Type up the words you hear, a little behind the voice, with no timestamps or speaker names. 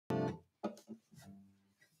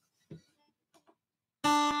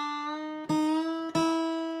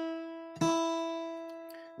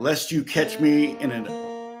Lest you catch me in a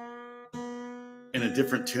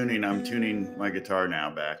different tuning, I'm tuning my guitar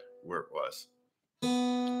now back where it was.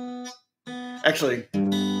 Actually,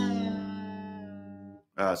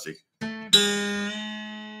 let's see.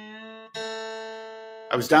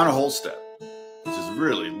 I was down a whole step, which is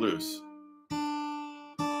really loose.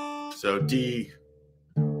 So D,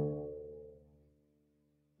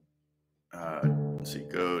 let's see,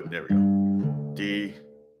 go, there we go. D,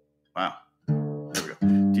 wow, there we go.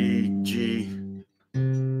 D, G,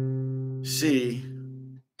 C,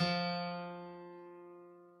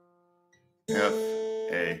 F,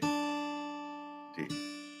 A, D.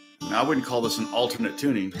 Now I wouldn't call this an alternate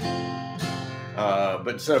tuning,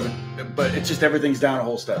 but it's just everything's down a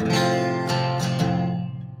whole step.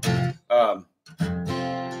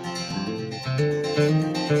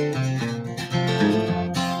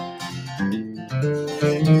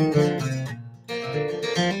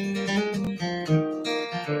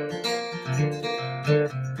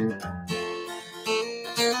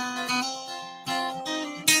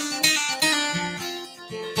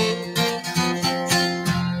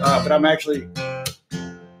 But I'm actually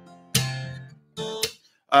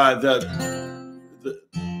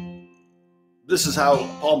this is how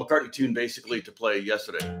Paul McCartney tuned basically to play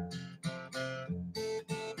Yesterday.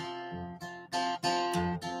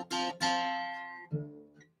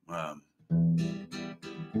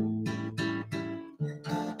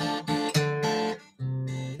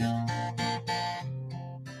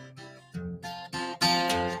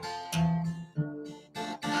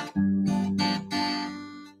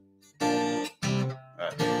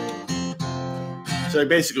 So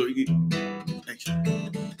basically,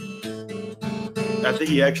 I think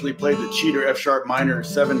he actually played the cheater F sharp minor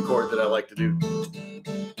 7 chord that I like to do.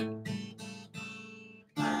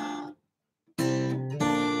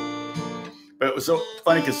 But it was so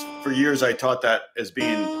funny because for years I taught that as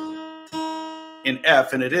being in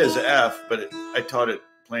F, and it is F, but I taught it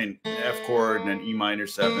playing an F chord and an E minor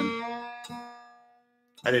 7.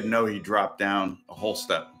 I didn't know he dropped down a whole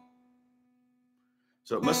step.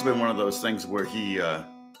 So it must have been one of those things where he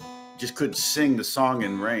just couldn't sing the song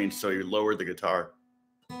in range, so he lowered the guitar.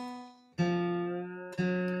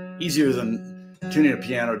 Easier than tuning a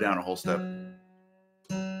piano down a whole step.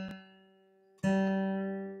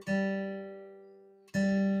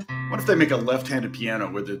 What if they make a left-handed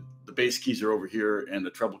piano where the bass keys are over here and the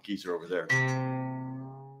treble keys are over there?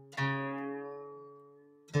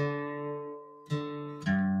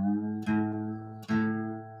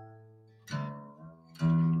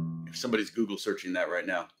 If somebody's Google searching that right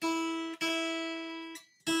now.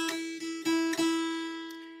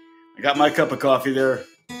 I got my cup of coffee there.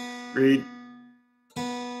 Reed.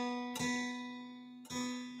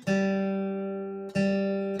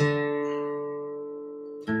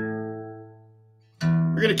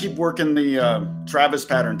 We're going to keep working the Travis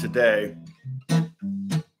pattern today. I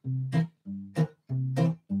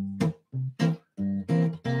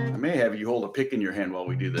may have you hold a pick in your hand while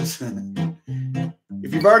we do this.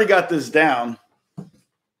 If you've already got this down,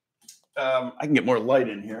 I can get more light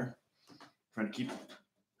in here. Trying to keep the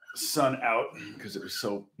sun out because it was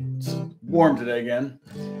so warm today again.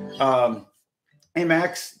 Hey,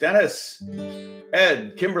 Max, Dennis,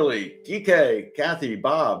 Ed, Kimberly, DK, Kathy,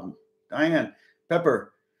 Bob, Diane,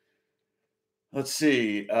 Pepper. Let's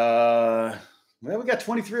see. Well, we got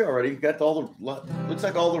 23 already. Got all the, looks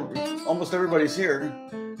like almost everybody's here.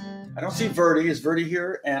 I don't see Verdi. Is Verdi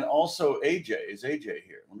here? And also AJ. Is AJ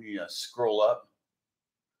here? Let me scroll up.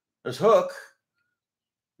 There's Hook.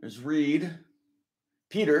 There's Reed.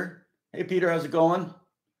 Peter. Hey, Peter, how's it going?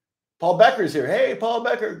 Paul Becker's here. Hey, Paul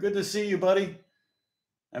Becker. Good to see you, buddy.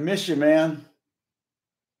 I miss you, man.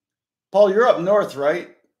 Paul, you're up north,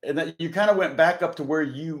 right? And then you kind of went back up to where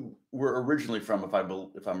you were originally from,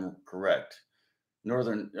 if I'm correct.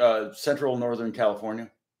 Central Northern California.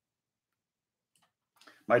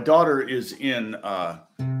 My daughter is in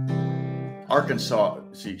Arkansas.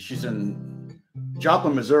 See, she's in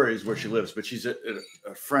Joplin, Missouri is where she lives, but she's at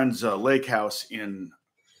a friend's lake house in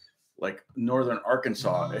like northern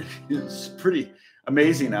Arkansas. It's pretty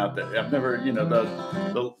amazing out there. I've never,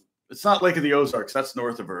 it's not Lake of the Ozarks. That's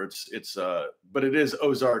north of her. But it is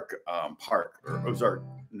Ozark Park or Ozark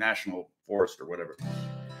National Forest or whatever.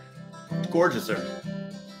 It's gorgeous there.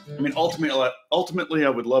 I mean, ultimately, I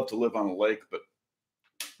would love to live on a lake, but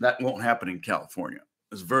that won't happen in California.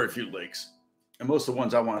 There's very few lakes, and most of the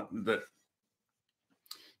ones I want that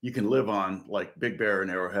you can live on, like Big Bear and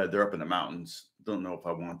Arrowhead, they're up in the mountains. Don't know if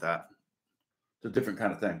I want that. It's a different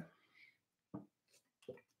kind of thing.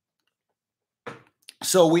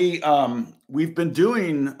 So we've been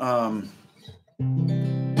doing. Oh,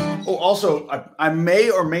 also, I may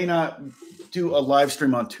or may not do a live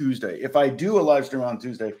stream on Tuesday. If I do a live stream on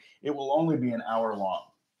Tuesday, it will only be an hour long.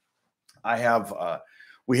 I have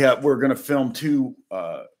we're going to film two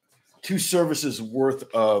services worth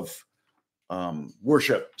of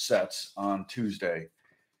worship sets on Tuesday,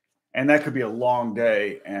 and that could be a long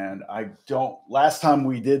day. And last time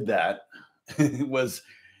we did that, it was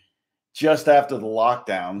just after the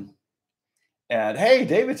lockdown. And hey,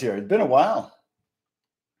 David's here. It's been a while.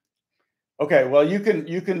 Okay, well, you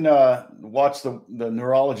can watch the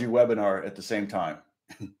neurology webinar at the same time.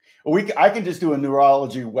 I can just do a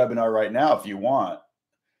neurology webinar right now if you want.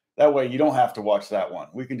 That way you don't have to watch that one.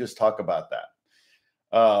 We can just talk about that.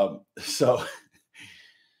 So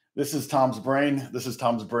this is Tom's Brain. This is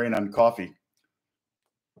Tom's Brain on coffee.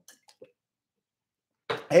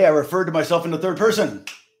 Hey, I referred to myself in the third person.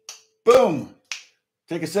 Boom.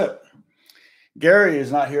 Take a sip. Gary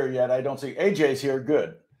is not here yet. I don't see. AJ's here.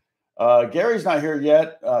 Good. Gary's not here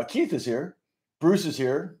yet. Keith is here. Bruce is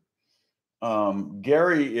here.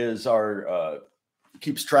 Gary is our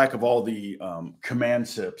keeps track of all the command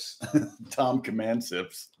sips. Tom Command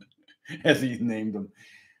Sips, as he named them.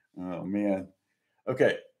 Oh man.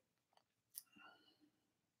 Okay.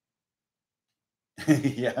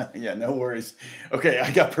 yeah, no worries. Okay,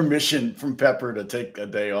 I got permission from Pepper to take a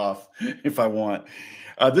day off if I want.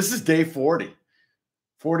 This is day 40.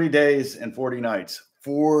 40 days and 40 nights.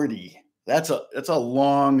 40. That's a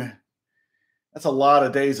lot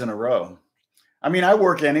of days in a row. I mean, I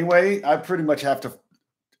work anyway. I pretty much have to.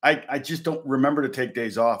 I just don't remember to take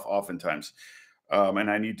days off oftentimes, and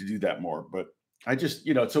I need to do that more. But I just,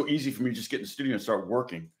 it's so easy for me to just get in the studio and start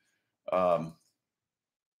working.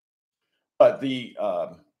 But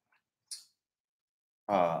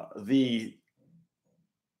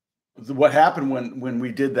what happened when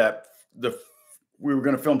we did that, we were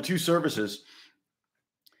going to film two services,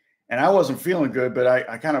 and I wasn't feeling good, but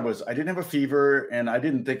I kind of was. I didn't have a fever, and I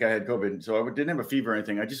didn't think I had COVID, so I didn't have a fever or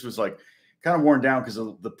anything. I just was like kind of worn down because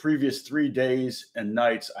of the previous 3 days and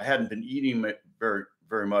nights. I hadn't been eating very,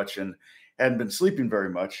 very much and hadn't been sleeping very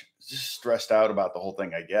much. Just stressed out about the whole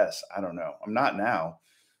thing, I guess. I don't know. I'm not now.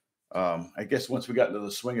 I guess once we got into the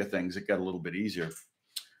swing of things, it got a little bit easier.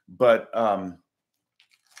 But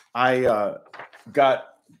I got,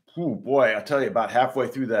 oh boy, I tell you, about halfway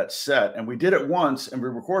through that set, and we did it once and we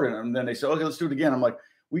recorded it, and then they said, okay, let's do it again. I'm like,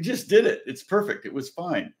 we just did it. It's perfect. It was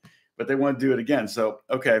fine. But they want to do it again. So,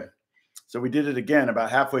 okay. So we did it again. About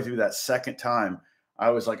halfway through that second time,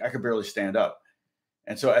 I was like, I could barely stand up.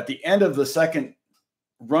 And so at the end of the second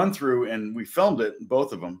run through, and we filmed it,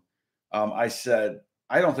 both of them, I said,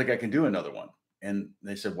 I don't think I can do another one. And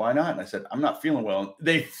they said, why not? And I said, I'm not feeling well. And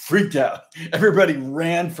they freaked out. Everybody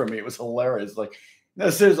ran from me. It was hilarious. Like, no,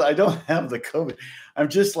 seriously, I don't have the COVID. I'm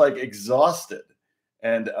just like exhausted.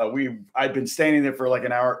 And I'd been standing there for like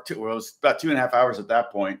an hour, it was about 2.5 hours at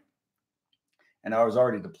that point, and I was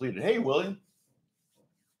already depleted. Hey, William.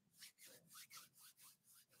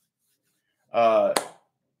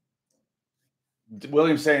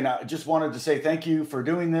 William's saying, I just wanted to say thank you for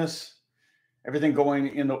doing this. Everything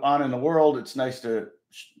going on in the world. It's nice to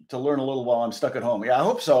learn a little while I'm stuck at home. Yeah, I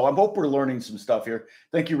hope so. I hope we're learning some stuff here.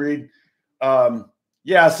 Thank you, Reed.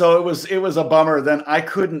 Yeah, so it was a bummer. Then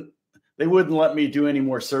they wouldn't let me do any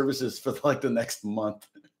more services for like the next month.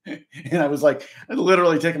 And I was like, I'm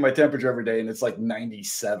literally taking my temperature every day, and it's like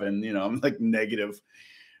 97, I'm like negative.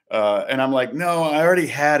 And I'm like, no, I already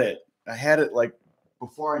had it. I had it like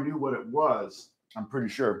before I knew what it was. I'm pretty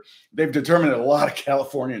sure they've determined that a lot of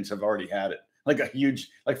Californians have already had it, like a huge,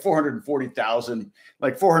 like 440,000,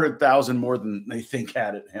 like 400,000 more than they think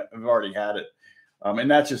have already had it.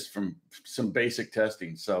 And that's just from some basic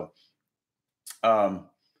testing. So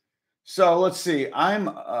let's see. I'm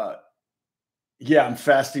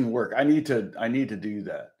fasting work. I need to do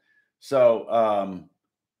that. So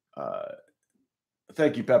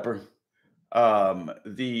thank you, Pepper.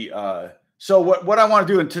 So what I want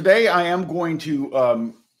to do, and today I am going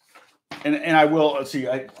to, and I will, let's see.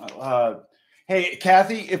 Hey,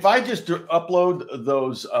 Kathy, if I just upload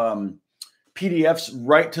those PDFs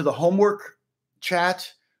right to the homework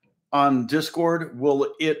chat on Discord,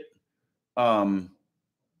 will it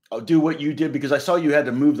do what you did? Because I saw you had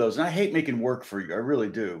to move those, and I hate making work for you. I really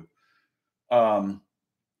do.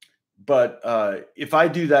 But if I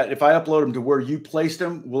do that, if I upload them to where you placed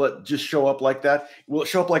them, will it just show up like that? Will it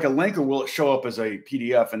show up like a link, or will it show up as a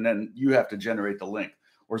PDF and then you have to generate the link?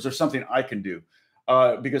 Or is there something I can do?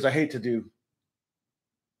 Because I hate to do.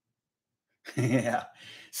 Yeah.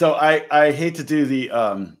 So I hate to do the,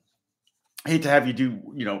 hate to have you do,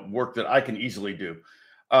 work that I can easily do.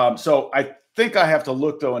 So I think I have to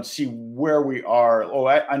look though and see where we are. Oh,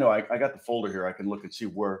 I know. I got the folder here. I can look and see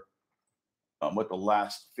where what the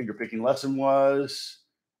last finger picking lesson was.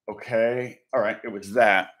 Okay. All right. It was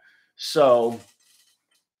that. So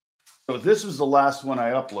this was the last one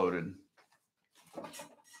I uploaded.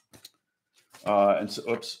 And so,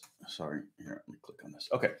 oops, sorry. Here, let me click on this.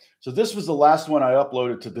 Okay. So this was the last one I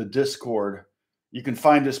uploaded to the Discord. You can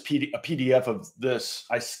find this a PDF of this.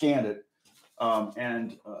 I scanned it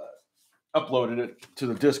and uploaded it to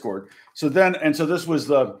the Discord. So this was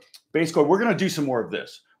the bass chord. We're going to do some more of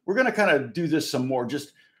this. We're going to kind of do this some more.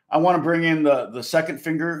 Just, I want to bring in the second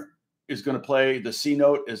finger is going to play the C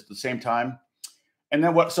note at the same time. And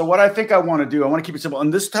then what I think I want to do, I want to keep it simple.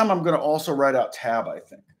 And this time I'm going to also write out tab, I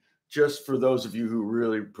think, just for those of you who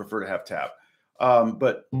really prefer to have tab.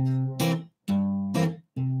 But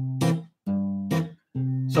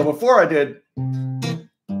so before I did,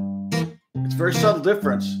 it's a very subtle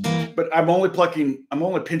difference, but I'm only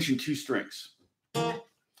pinching 2 strings.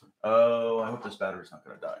 Oh, I hope this battery's not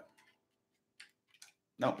going to die.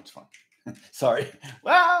 No, it's fine. Sorry.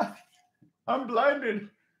 Ah, I'm blinded.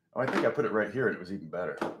 Oh, I think I put it right here and it was even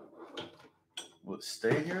better. Will it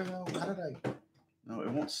stay here though? How did I? No,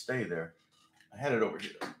 it won't stay there. I had it over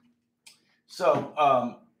here.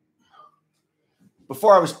 So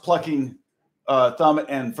before I was plucking thumb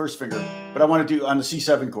and first finger, but I want to do on the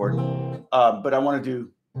C7 chord. But I want to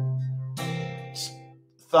do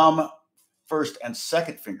thumb, first, and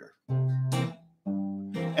second finger.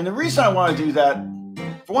 And the reason I want to do that,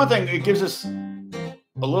 for one thing, it gives us a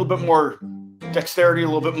little bit more dexterity, a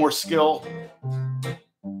little bit more skill.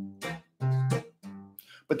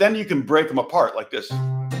 But then you can break them apart like this. So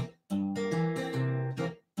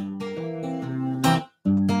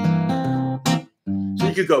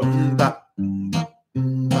you could go.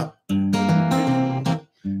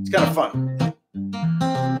 It's kind of fun.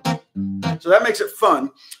 So that makes it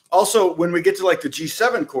fun. Also, when we get to like the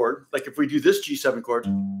G7 chord, like if we do this G7 chord,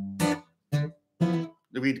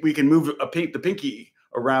 we can move the pinky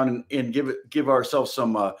around and give ourselves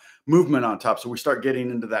some movement on top. So we start getting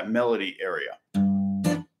into that melody area.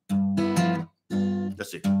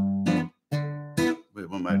 Let's see. Wait,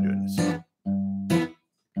 what am I doing this?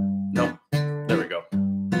 No, there we go.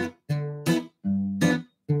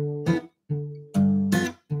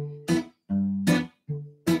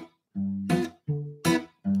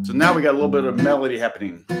 So now we got a little bit of melody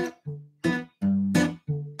happening.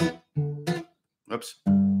 Oops.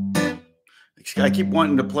 I keep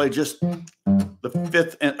wanting to play just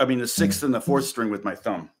the sixth and the fourth string with my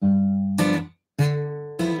thumb.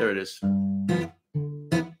 There it is.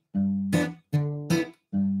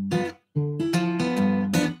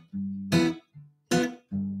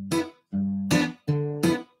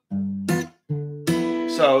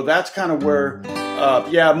 So that's kind of where,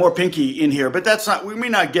 more pinky in here, but that's not, we may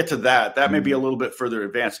not get to that. That may be a little bit further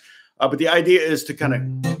advanced. But the idea is to kind of,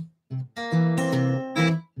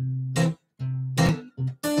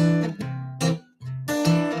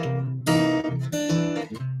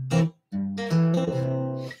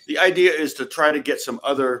 try to get some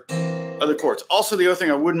other chords. Also, the other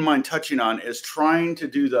thing I wouldn't mind touching on is trying to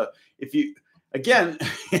do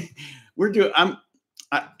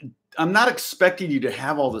I'm not expecting you to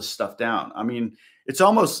have all this stuff down. I mean, it's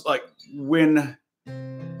almost like when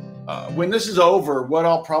this is over, what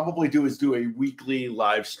I'll probably do is do a weekly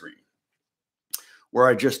live stream where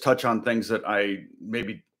I just touch on things that I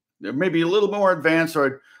maybe a little more advanced,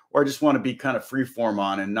 or I just want to be kind of freeform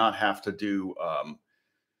on and not have to do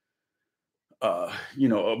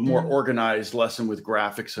a more organized lesson with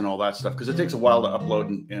graphics and all that stuff, because it takes a while to upload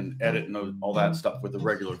and edit and all that stuff with the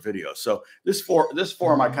regular video. So this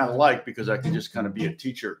forum I kind of like, because I can just kind of be a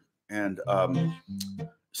teacher. And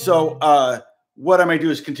what I may do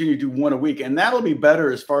is continue to do one a week, and that'll be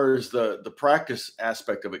better as far as the practice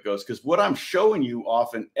aspect of it goes, because what I'm showing you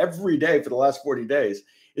often every day for the last 40 days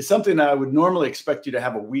is something that I would normally expect you to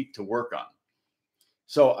have a week to work on.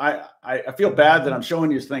 So I feel bad that I'm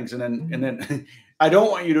showing you things, and then I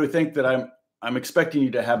don't want you to think that I'm expecting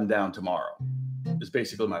you to have them down tomorrow. Is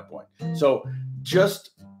basically my point. So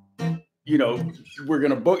just, we're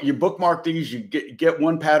gonna you bookmark these. You get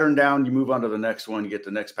one pattern down, you move on to the next one. You get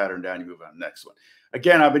the next pattern down, you move on to the next one.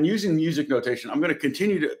 Again, I've been using music notation. I'm going to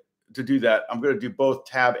continue to do that. I'm going to do both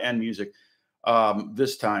tab and music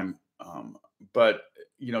this time. But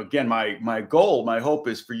again, my goal, my hope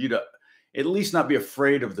is for you to at least not be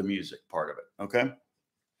afraid of the music part of it. Okay.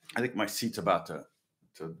 I think my seat's about to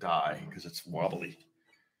die because it's wobbly.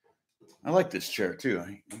 I like this chair too.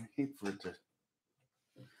 I hate for it to.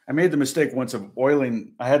 I made the mistake once of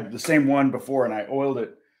oiling. I had the same one before and I oiled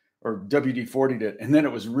it or WD-40'd it, and then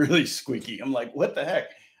it was really squeaky. I'm like, what the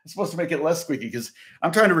heck? I'm supposed to make it less squeaky because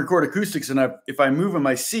I'm trying to record acoustics, and if I move in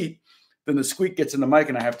my seat, then the squeak gets in the mic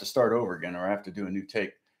and I have to start over again, or I have to do a new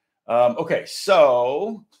take. Okay,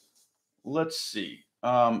 so let's see.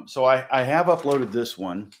 So I have uploaded this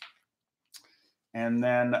one, and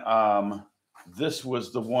then this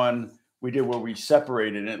was the one we did where we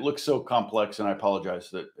separated, and it looks so complex, and I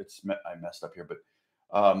apologize that I messed up here, but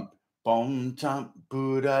boom chomp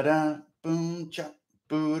boo da da, boom chomp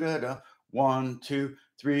boo da da, 1 2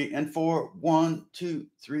 3 and 4, 1 2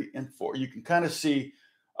 3 and 4. You can kind of see,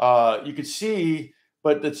 you can see,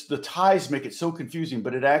 but the ties make it so confusing,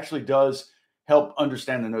 but it actually does help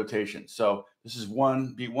understand the notation. So this is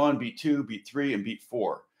beat 1, beat 2, beat 3, and beat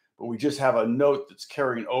 4. But we just have a note that's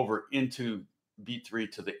carrying over into beat 3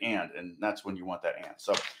 to the and that's when you want that and.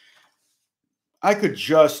 So I could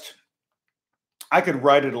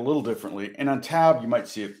write it a little differently, and on tab you might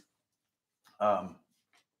see it.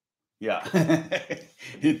 Yeah,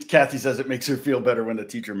 Kathy says it makes her feel better when the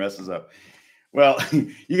teacher messes up. Well,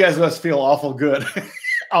 you guys must feel awful good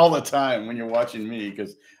all the time when you're watching me,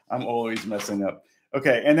 because I'm always messing up.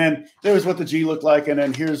 Okay, and then there's what the G looked like, and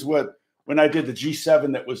then here's what, when I did the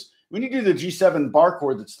G7, that was, when you do the G7 bar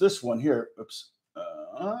chord, that's this one here. Oops,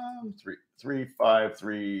 3 3 5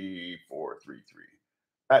 3 4 3 3.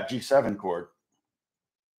 That G7 chord.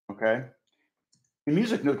 Okay, in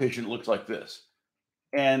music notation, it looks like this.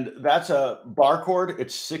 And that's a bar chord.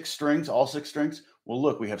 It's 6 strings, all 6 strings. Well,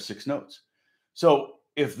 look, we have 6 notes. So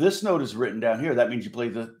if this note is written down here, that means you play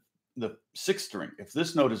the 6th string. If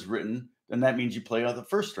this note is written, then that means you play on the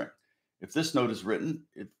 1st string. If this note is written,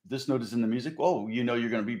 if this note is in the music, oh, you know you're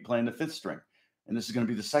going to be playing the 5th string. And this is going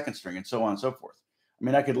to be the 2nd string, and so on and so forth. I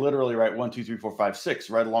mean, I could literally write 1 2 3 4 5 6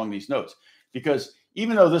 right along these notes, because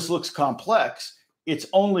even though this looks complex, it's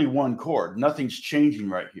only one chord. Nothing's changing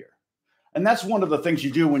right here. And that's one of the things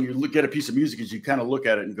you do when you look at a piece of music, is you kind of look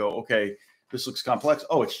at it and go, okay, this looks complex.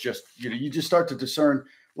 Oh, it's just, you just start to discern.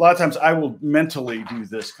 A lot of times I will mentally do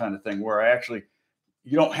this kind of thing where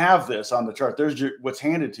you don't have this on the chart. There's what's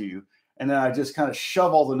handed to you. And then I just kind of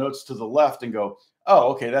shove all the notes to the left and go,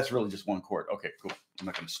 oh, okay, that's really just one chord. Okay, cool. I'm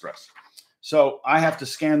not going to stress. So I have to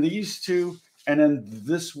scan these two. And then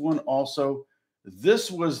this one also, this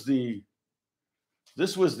was the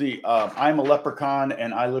I'm a Leprechaun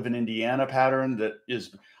and I Live in Indiana pattern. That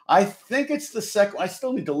is, I think it's the second. I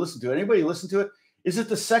still need to listen to it. Anybody listen to it? Is it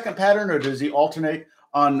the second pattern, or does he alternate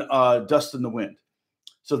on Dust in the Wind?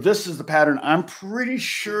 So this is the pattern. I'm pretty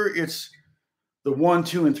sure it's the 1,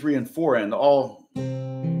 2, and 3, and 4 and all. I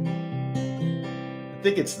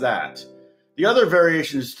think it's that. The other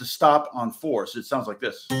variation is to stop on 4. So it sounds like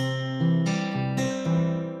this.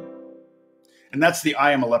 And that's the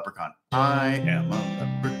I Am a Leprechaun. I am a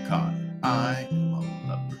leprechaun. I am a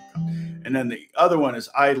leprechaun. And then the other one is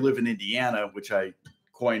I Live in Indiana, which I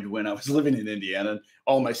coined when I was living in Indiana.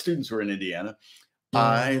 All my students were in Indiana.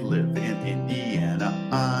 I live in Indiana.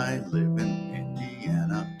 I live in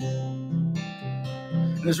Indiana.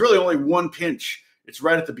 And there's really only one pinch. It's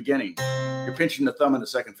right at the beginning. You're pinching the thumb and the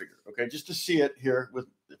second finger. Okay, just to see it here.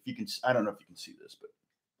 If you can, I don't know if you can see this, but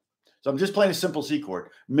so I'm just playing a simple C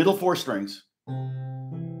chord, middle 4 strings.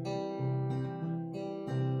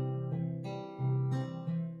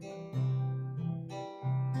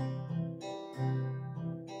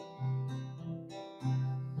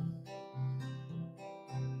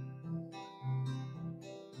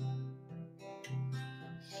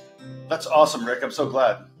 That's awesome, Rick. I'm so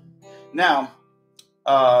glad. Now,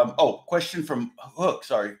 question from Hook.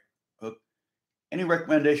 Sorry, Hook. Any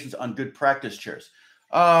recommendations on good practice chairs?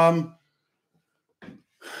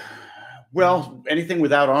 Well, anything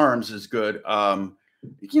without arms is good.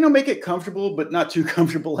 Make it comfortable, but not too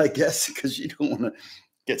comfortable, I guess, because you don't want to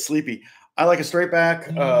get sleepy. I like a straight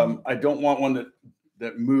back. I don't want one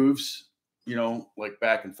that moves, like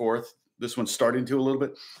back and forth. This one's starting to a little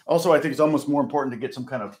bit. Also, I think it's almost more important to get some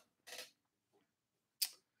kind of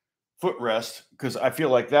footrest, because I feel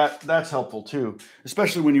like that's helpful too,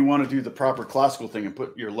 especially when you want to do the proper classical thing and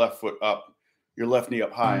put your left foot up, your left knee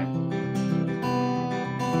up high.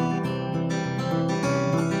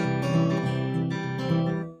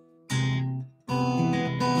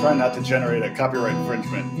 Try not to generate a copyright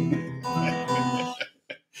infringement.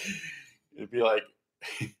 It'd be like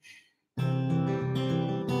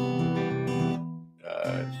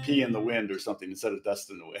pee in the wind or something instead of dust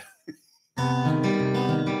in the wind.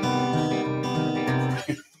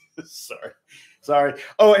 Sorry.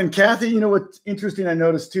 Oh, and Kathy, what's interesting I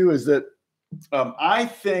noticed too is that I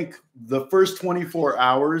think the first 24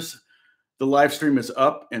 hours the live stream is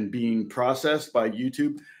up and being processed by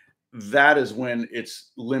YouTube. that is when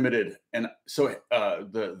it's limited. And so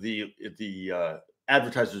the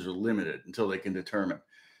advertisers are limited until they can determine.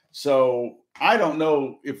 So I don't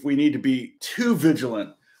know if we need to be too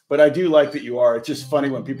vigilant, but I do like that you are. It's just funny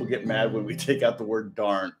when people get mad when we take out the word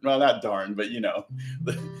darn. Well, not darn, but you know.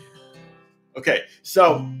 Okay,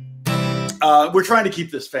 so we're trying to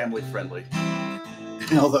keep this family friendly.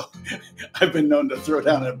 Although I've been known to throw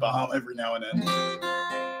down a bomb every now and then.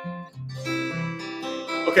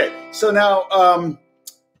 Okay, so now,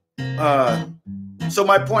 so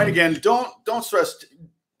my point again, don't stress.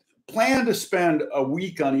 Plan to spend a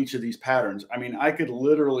week on each of these patterns. I mean, I could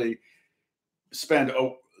literally spend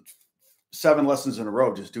 7 lessons in a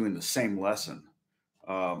row just doing the same lesson.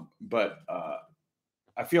 But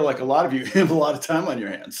I feel like a lot of you have a lot of time on your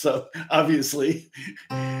hands. So obviously,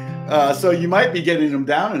 so you might be getting them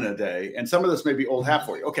down in a day, and some of this may be old hat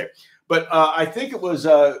for you. Okay, but I think it was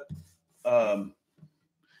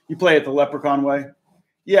you play it the Leprechaun way.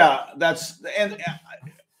 Yeah, that's and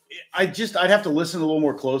I'd have to listen a little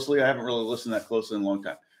more closely. I haven't really listened that closely in a long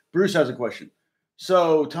time. Bruce has a question.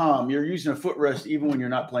 So Tom, you're using a footrest even when you're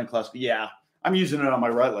not playing classical. Yeah, I'm using it on my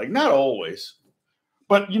right leg. Not always,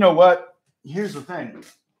 but you know what? Here's the thing.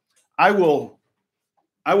 I will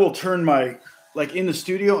turn my, like in the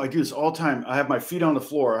studio, I do this all the time. I have my feet on the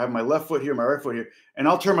floor. I have my left foot here, my right foot here, and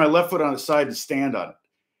I'll turn my left foot on its side and stand on it.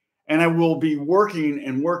 And I will be working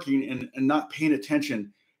and not paying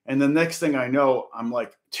attention. And the next thing I know, I'm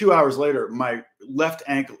like 2 hours later, my left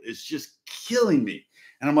ankle is just killing me.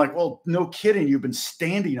 And I'm like, well, no kidding. You've been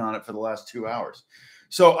standing on it for the last 2 hours.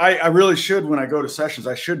 So I really should, when I go to sessions,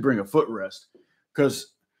 I should bring a footrest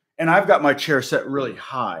and I've got my chair set really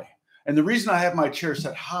high. And the reason I have my chair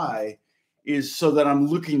set high is so that I'm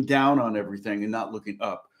looking down on everything and not looking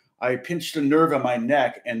up. I pinched a nerve on my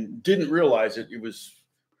neck and didn't realize it. It was,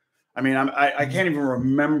 I mean, I can't even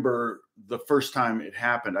remember the first time it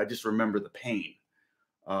happened. I just remember the pain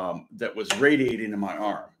that was radiating in my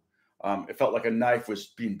arm. It felt like a knife was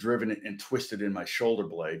being driven and twisted in my shoulder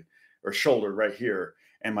blade or shoulder right here.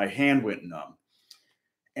 And my hand went numb.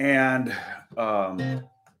 And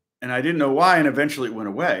I didn't know why. And eventually it went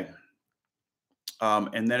away.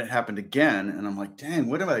 And then it happened again. And I'm like, dang,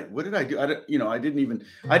 what did I do? I didn't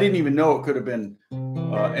even know it could have been.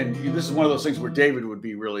 And this is one of those things where David would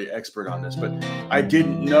be really expert on this, but I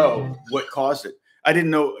didn't know what caused it. I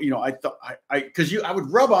didn't know, I thought because I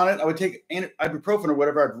would rub on it. I would take ibuprofen or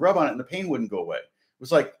whatever. I'd rub on it and the pain wouldn't go away. It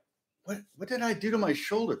was like, what did I do to my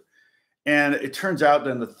shoulder? And it turns out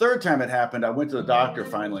then the third time it happened, I went to the doctor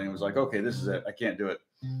finally and was like, okay, this is it. I can't do it.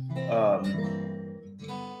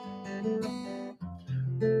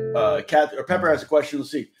 Pepper has a question.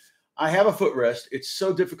 Let's see. I have a footrest. It's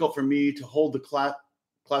so difficult for me to hold the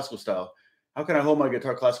classical style. How can I hold my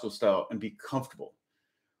guitar classical style and be comfortable?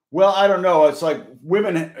 Well, I don't know. It's like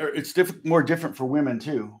women. It's more different for women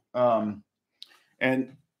too.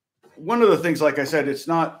 And one of the things, like I said, it's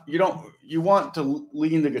not. You want to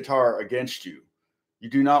lean the guitar against you. You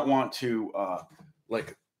do not want to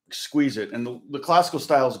like squeeze it. And the classical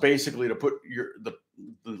style is basically to put the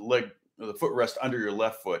leg, the footrest under your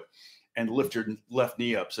left foot and lift your left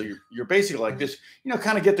knee up. So you're basically like this,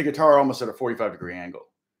 kind of get the guitar almost at a 45-degree angle.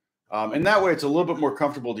 And that way it's a little bit more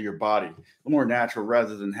comfortable to your body, a little more natural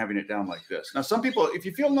rather than having it down like this. Now, some people, if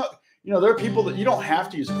you feel not, there are people that you don't have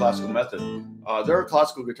to use a classical method. There are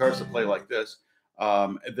classical guitarists that play like this.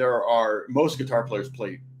 Most guitar players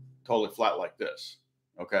play totally flat like this.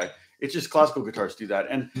 Okay. It's just classical guitarists do that.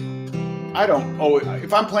 And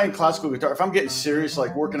if I'm playing classical guitar, if I'm getting serious,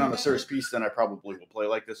 like working on a serious piece, then I probably will play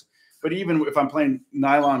like this. But even if I'm playing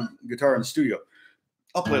nylon guitar in the studio,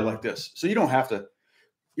 I'll play it like this. So you don't have to.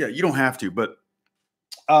 Yeah, you don't have to. But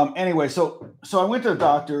anyway, so I went to the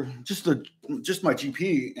doctor, just my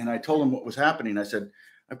GP, and I told him what was happening. I said,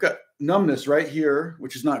 I've got numbness right here,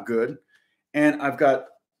 which is not good. And I've got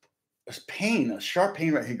a sharp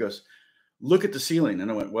pain right here. He goes, look at the ceiling. And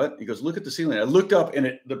I went, what? He goes, look at the ceiling. I looked up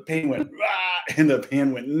and the pain went, rah, and the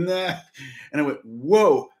pain went, nah. And I went,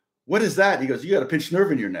 whoa, what is that? He goes, you got a pinched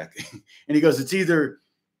nerve in your neck. And he goes, it's either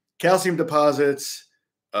calcium deposits,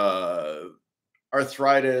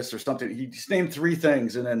 arthritis or something. He just named 3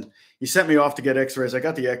 things. And then he sent me off to get x-rays. I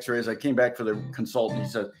got the x-rays. I came back for the consultant. He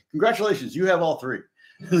said, congratulations, you have all 3.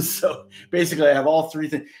 So basically I have all 3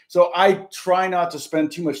 things. So I try not to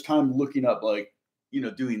spend too much time looking up, like,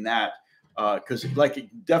 doing that. Because like you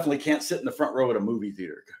definitely can't sit in the front row at a movie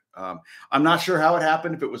theater. I'm not sure how it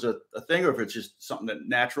happened, if it was a thing or if it's just something that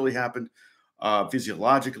naturally happened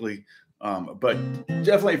physiologically. But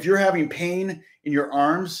definitely if you're having pain in your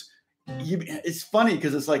arms, it's funny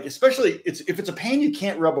because it's like, especially if it's a pain you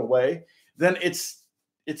can't rub away, then it's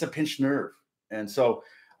it's a pinched nerve. And so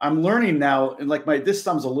I'm learning now, and like this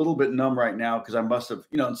thumb's a little bit numb right now because I must have,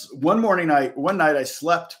 one night I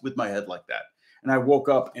slept with my head like that, and I woke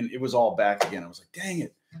up and it was all back again. I was like, dang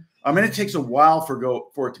it. I mean, it takes a while for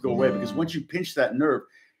it to go away, because once you pinch that nerve,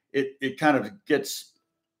 it kind of gets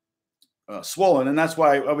swollen, and that's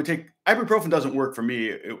why I would take ibuprofen. Doesn't work for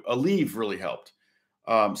me. Aleve really helped.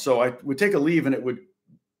 So I would take Aleve, and it would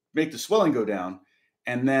make the swelling go down,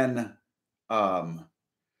 and then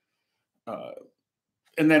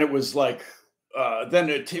it was like, then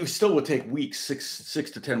it still would take weeks,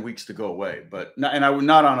 six to 10 weeks to go away. But I would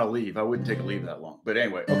not on Aleve. I wouldn't take Aleve that long. But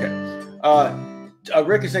anyway, okay.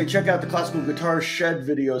 Rick is saying, check out the classical guitar shed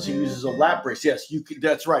videos. He uses a lap brace. Yes,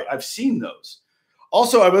 that's right. I've seen those.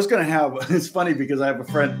 Also, I was going to have. It's funny because I have a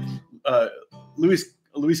friend, Luis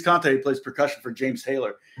Conte, plays percussion for James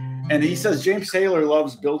Taylor, and he says James Taylor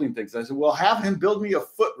loves building things. I said, well, have him build me a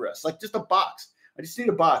footrest, like just a box. I just need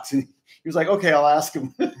a box. And he was like, okay, I'll ask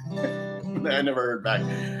him. I never heard back.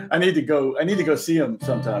 I need to go see him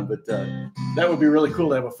sometime, but that would be really cool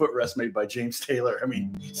to have a footrest made by James Taylor. I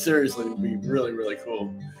mean, seriously, it would be really, really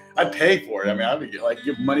cool. I'd pay for it. I mean, I would like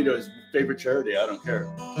give money to his favorite charity. I don't care.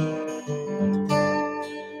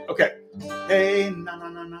 Okay. Hey,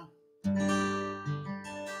 no.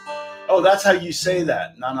 Oh, that's how you say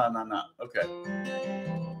that. No. Okay.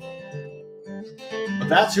 But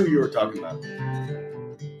that's who you were talking about.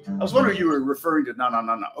 I was wondering if you were referring to no.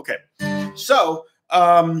 Okay. So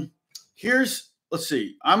let's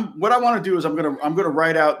see. What I want to do is I'm gonna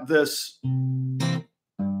write out that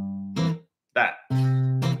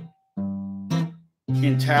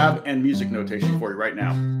in tab and music notation for you right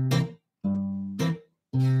now.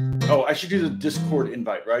 Oh, I should do the Discord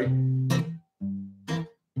invite, right?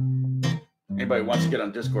 Anybody wants to get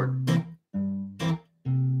on Discord? I'm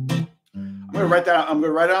gonna write that. I'm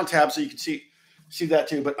gonna write it on tab so you can see that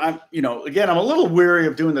too. But again, I'm a little weary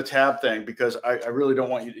of doing the tab thing because I really don't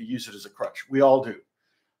want you to use it as a crutch. We all do.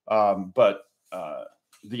 But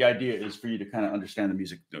the idea is for you to kind of understand the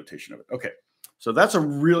music notation of it. Okay. So that's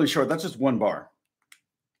that's just one bar.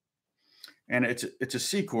 And it's a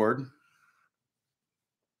C chord.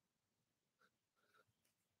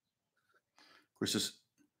 Of course,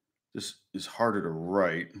 this is harder to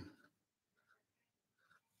write.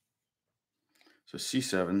 So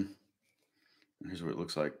C7. Here's what it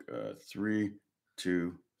looks like: 3,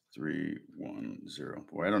 2, 3, 1, 0.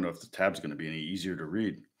 Boy, I don't know if the tab's going to be any easier to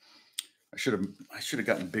read. I should have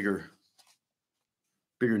gotten bigger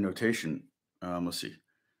notation. Let's see.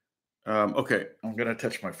 Okay, I'm going to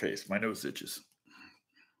touch my face. My nose itches.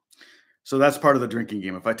 So that's part of the drinking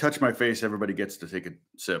game. If I touch my face, everybody gets to take a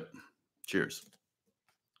sip. Cheers.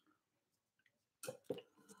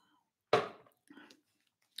 I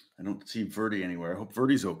don't see Verdi anywhere. I hope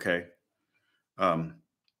Verdi's okay. I'm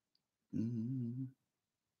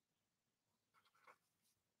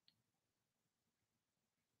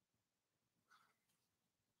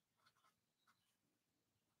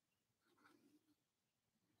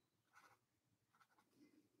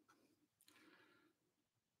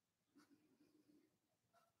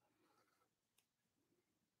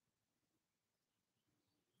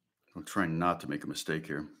trying not to make a mistake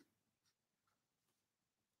here.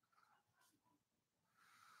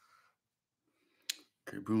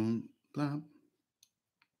 Okay, boom, blah.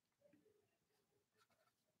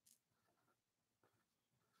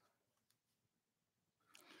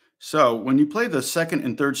 So when you play the second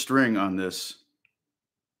and third string on this,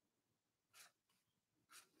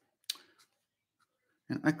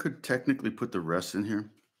 and I could technically put the rest in here.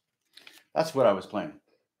 That's what I was playing.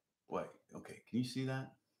 Wait, okay, can you see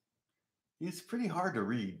that? It's pretty hard to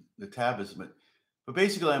read. The tab is, but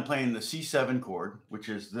basically I'm playing the C7 chord, which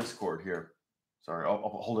is this chord here. Sorry, I'll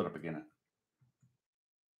hold it up again.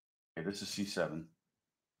 Okay, this is C7.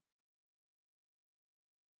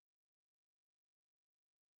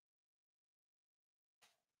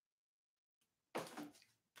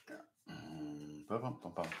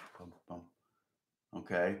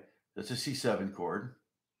 Okay, that's a C7 chord.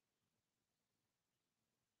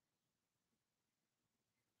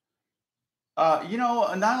 A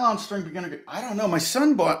nylon string beginner. I don't know. My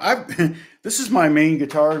son bought. This is my main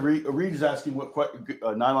guitar. Reed is asking what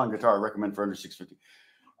nylon guitar I recommend for under $650.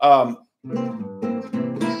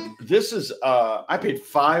 This is. I paid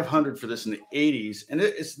 $500 for this in the '80s, and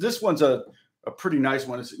this one's a pretty nice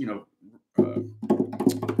one. It's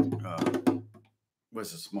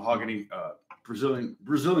what's this, mahogany, Brazilian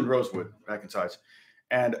rosewood back and sides,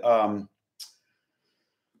 and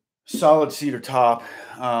solid cedar top.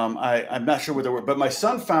 I'm not sure what they were, but my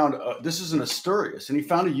son found this is an Asturias, and he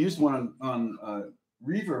found a used one on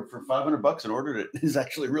Reverb for $500 and ordered it. It's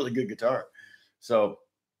actually a really good guitar. So,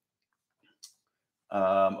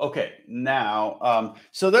 okay, now,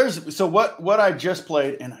 so what I just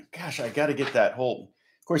played, and gosh, I got to get that whole.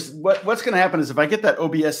 Of course, what's going to happen is if I get that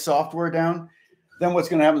OBS software down, then what's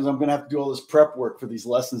going to happen is I'm going to have to do all this prep work for these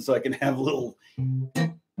lessons so I can have little.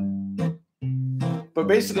 But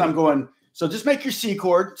basically, I'm going. So just make your C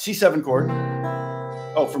chord, C7 chord.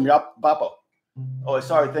 Oh, from Bapo. Oh,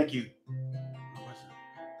 sorry. Thank you.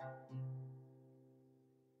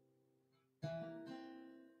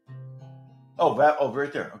 Oh,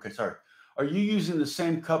 right there. Okay, sorry. Are you using the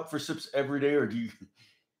same cup for sips every day, or do you?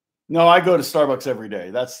 No, I go to Starbucks every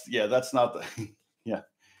day. That's not the. Yeah.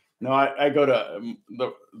 No, I go to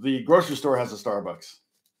the grocery store has a Starbucks,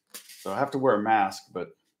 so I have to wear a mask,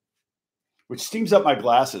 which steams up my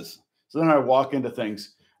glasses. So then I walk into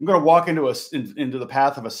things. I'm going to walk into the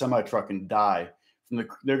path of a semi truck and die.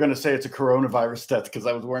 They're going to say it's a coronavirus death because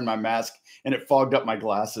I was wearing my mask and it fogged up my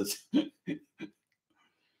glasses.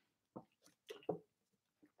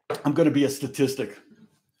 I'm going to be a statistic.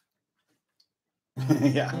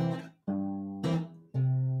 Yeah.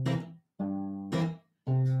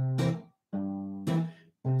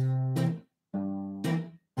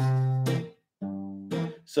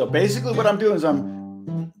 So basically what I'm doing is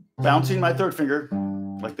I'm bouncing my third finger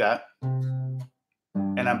like that.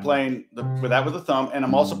 And I'm playing with the thumb. And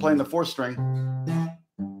I'm also playing the fourth string.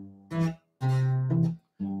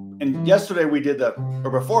 And yesterday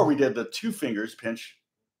before we did the two fingers pinch.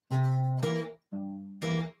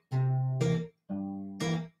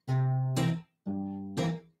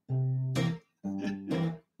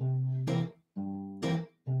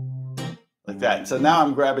 Like that. And so now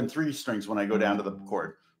I'm grabbing three strings when I go down to the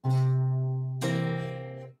chord. See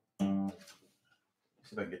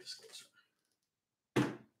if I can get this closer.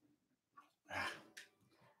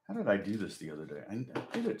 How did I do this the other day? I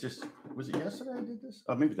did it was it yesterday I did this?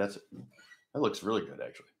 Oh, maybe that's it. That looks really good,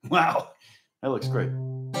 actually. Wow. That looks great.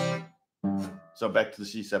 So back to the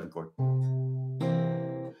C7 chord.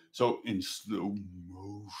 So in slow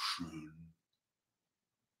motion.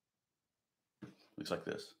 Looks like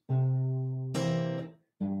this.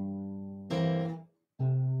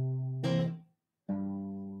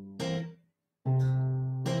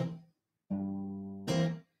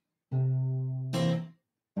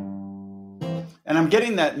 And I'm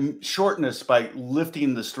getting that shortness by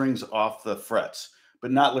lifting the strings off the frets, but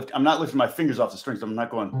I'm not lifting my fingers off the strings. I'm not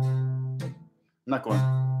going.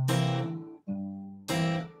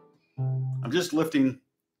 I'm just lifting.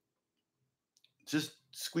 Just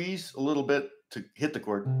squeeze a little bit to hit the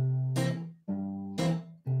chord.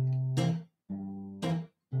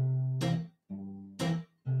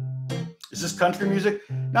 Is this country music?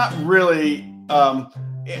 Not really.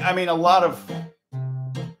 I mean, a lot of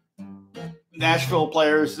Nashville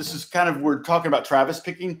players. This is we're talking about Travis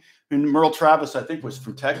picking. And Merle Travis, I think, was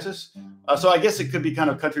from Texas. So I guess it could be kind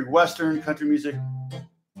of country western, country music.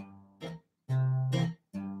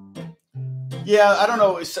 Yeah, I don't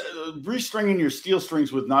know. Restringing your steel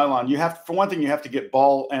strings with nylon, for one thing, you have to get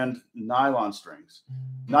ball and nylon strings.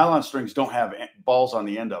 Nylon strings don't have balls on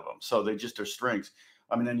the end of them, so they just are strings.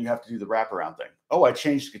 I mean, then you have to do the wraparound thing. Oh, I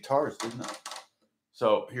changed guitars, didn't I?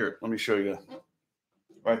 So here, let me show you.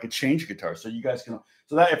 Or I could change guitars, so you guys can.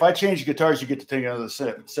 So that if I change guitars, you get to take another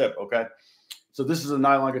sip. Okay. So this is a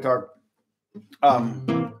nylon guitar.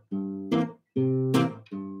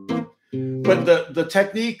 But the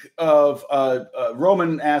technique of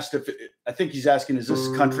Roman asked I think he's asking, is this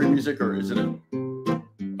country music or is it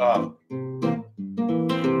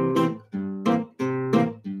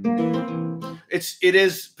it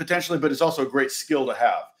is potentially, but it's also a great skill to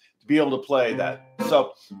have to be able to play that.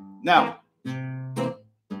 So now.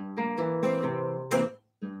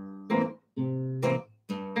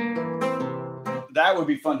 That would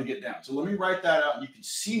be fun to get down. So let me write that out. You can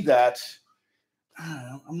see that.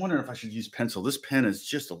 I'm wondering if I should use pencil. This pen is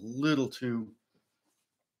just a little too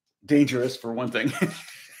dangerous for one thing.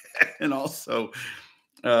 And also,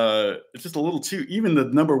 it's just a little too, even the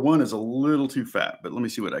number 1 is a little too fat. But let me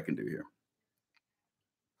see what I can do here.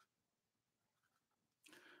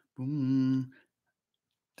 Boom,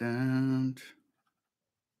 down.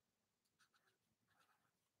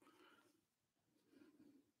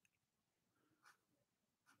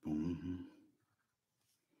 Boom.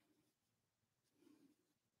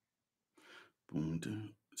 Boom, down.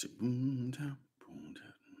 Boom, down. Boom,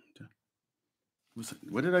 down.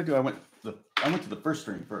 What did I do? I went to the first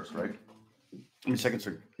string first, right? I mean, second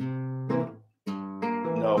string.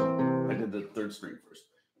 No, I did the third string first.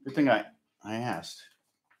 Good thing I asked.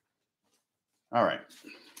 All right.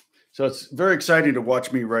 So it's very exciting to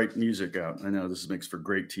watch me write music out. I know this makes for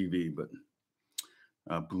great TV, but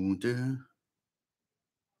boom, da.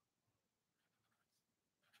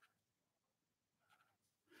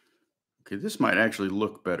 Okay, this might actually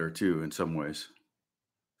look better too in some ways.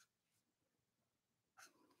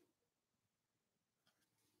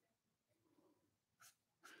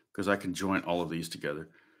 Because I can join all of these together.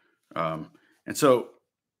 And so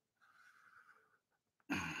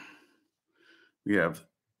we have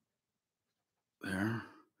there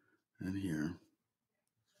and here.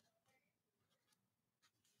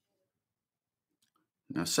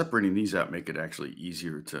 Now separating these out make it actually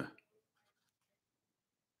easier to.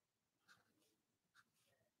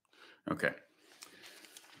 Okay.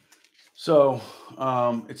 So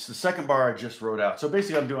it's the second bar I just wrote out. So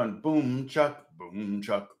basically I'm doing boom, chuck, boom,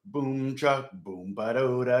 chuck, boom, chuck, boom, ba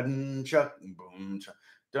do da chuck, boom, chuck.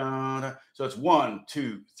 Da, da. So it's 1,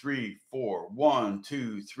 2, 3, 4, 1,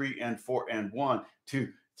 2, 3, and 4, and 1, 2,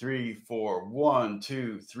 3, 4, 1,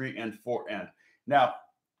 2, 3, and 4, and now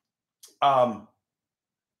oh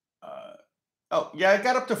yeah, I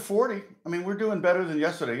got up to 40. I mean, we're doing better than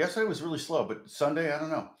yesterday. Yesterday was really slow, but Sunday, I don't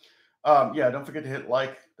know. Yeah, don't forget to hit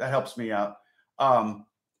like. That helps me out.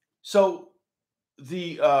 So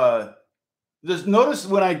the notice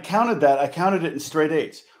when I counted that, I counted it in straight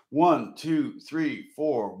eights. 1, 2, 3,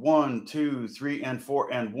 4, 1, 2, 3, and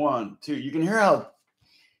 4, and 1, 2. You can hear how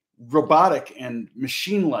robotic and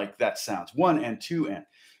machine-like that sounds. 1 and 2 and.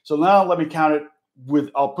 So now let me count it with.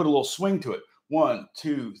 I'll put a little swing to it. 1,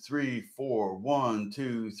 2, 3, 4, 1,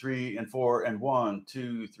 2, 3, and 4, and 1,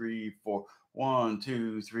 2, 3, 4, 1,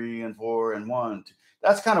 2, 3, and 4, and 1, 2.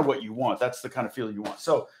 That's kind of what you want. That's the kind of feel you want.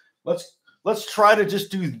 So let's try to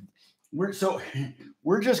just do.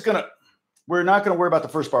 We're not gonna worry about the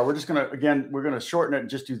first bar. We're just gonna we're gonna shorten it and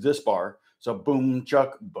just do this bar. So boom,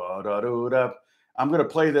 chuck, ba da do da. I'm gonna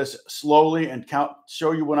play this slowly and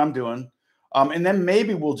show you what I'm doing, and then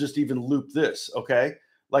maybe we'll just even loop this. Okay,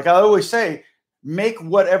 like I always say, make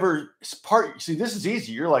whatever part. See, this is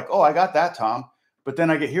easy. You're like, oh, I got that, Tom. But then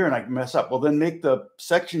I get here and I mess up. Well, then make the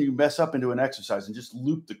section you mess up into an exercise and just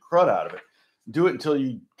loop the crud out of it. Do it until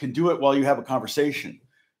you can do it while you have a conversation.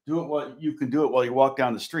 Do it while you can do it while you walk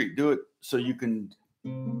down the street. Do it so you can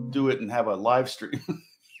do it and have a live stream.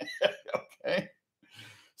 Okay.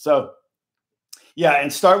 So yeah,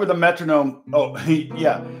 and start with a metronome. Oh,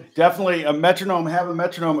 yeah, definitely a metronome. Have a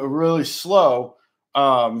metronome really slow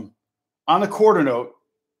on the quarter note.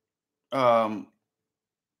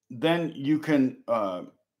 Then you can let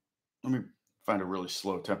me find a really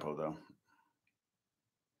slow tempo though.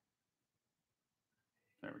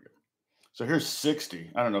 There we go. So here's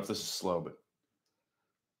 60. I don't know if this is slow, but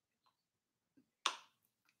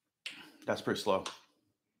that's pretty slow.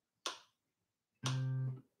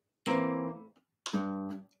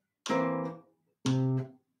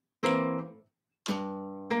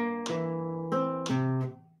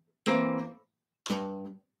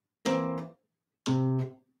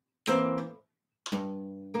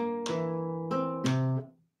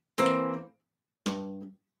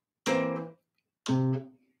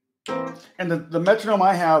 And the metronome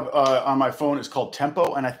I have on my phone is called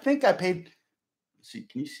Tempo, and I think I paid. Let's see,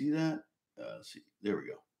 can you see that? Let's see, there we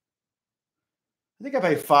go. I think I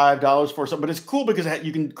paid $5 for something, but it's cool because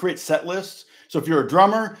you can create set lists. So if you're a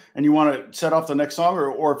drummer and you want to set off the next song,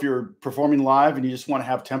 or if you're performing live and you just want to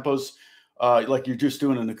have tempos, like you're just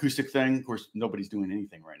doing an acoustic thing. Of course, nobody's doing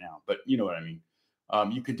anything right now, but you know what I mean.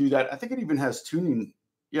 You could do that. I think it even has tuning.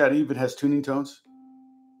 Yeah, it even has tuning tones,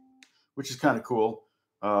 which is kind of cool.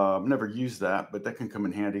 I've never used that, but that can come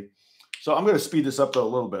in handy. So I'm going to speed this up though a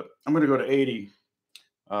little bit. I'm going to go to 80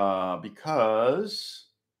 because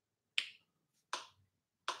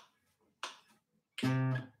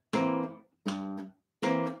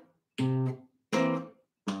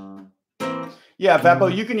yeah,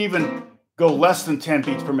 Vapo, you can even go less than 10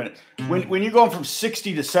 beats per minute. When you're going from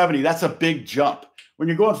 60 to 70, that's a big jump. When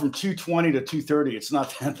you're going from 220 to 230, it's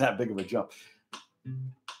not that big of a jump.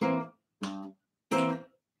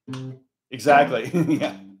 Exactly.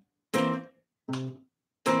 Yeah.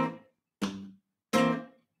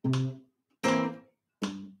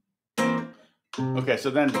 Okay, so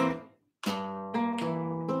then.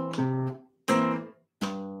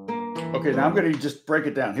 Okay, now I'm going to just break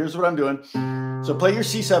it down. Here's what I'm doing. So play your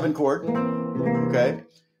C7 chord. Okay.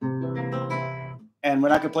 And we're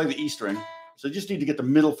not going to play the E string. So you just need to get the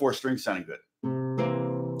middle 4 strings sounding good.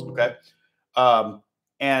 Okay.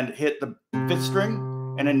 And hit the 5th string.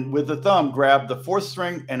 And then with the thumb, grab the 4th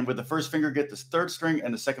string. And with the first finger, get the 3rd string.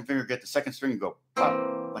 And the second finger, get the 2nd string and go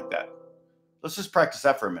pop like that. Let's just practice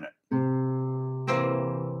that for a minute.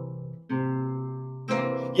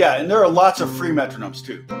 Yeah, and there are lots of free metronomes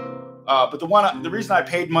too. But the reason I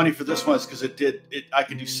paid money for this one is because I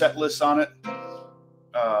can do set lists on it.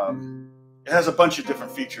 It has a bunch of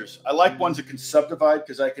different features. I like ones that can subdivide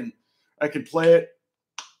because I can play it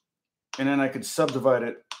and then I can subdivide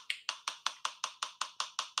it.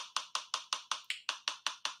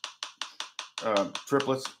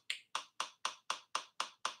 Triplets.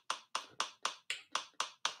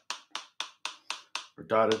 Or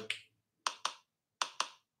dotted.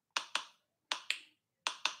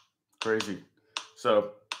 Crazy.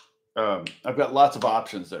 So I've got lots of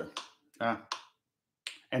options there.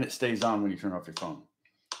 And it stays on when you turn off your phone.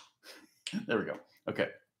 There we go. Okay.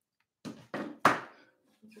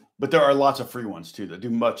 But there are lots of free ones too that do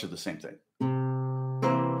much of the same thing.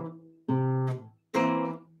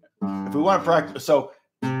 If we want to practice, so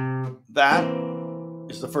that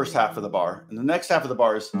is the first half of the bar. And the next half of the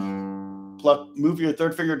bar is move your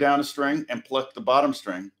third finger down a string and pluck the bottom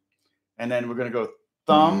string. And then we're going to go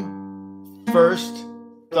thumb first,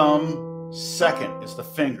 thumb second. It's the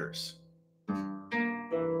fingers.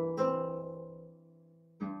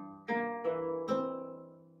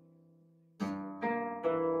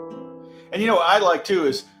 And you know what I like too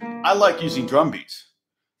is I like using drum beats.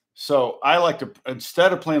 So I like to,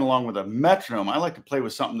 instead of playing along with a metronome, I like to play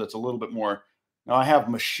with something that's a little bit more. Now I have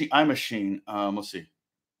iMachine. Let's see.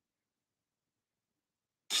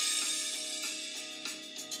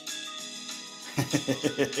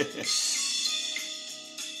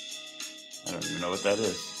 I don't even know what that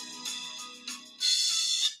is.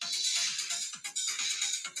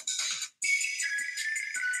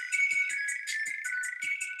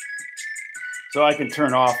 So I can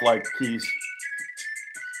turn off like keys.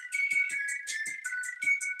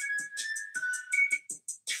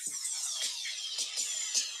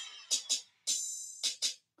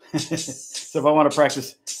 So if I want to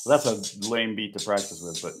practice, well, that's a lame beat to practice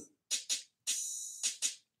with, but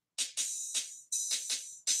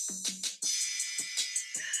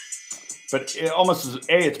it almost is,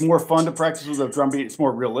 it's more fun to practice with a drum beat. It's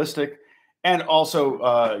more realistic. And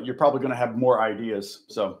also you're probably going to have more ideas.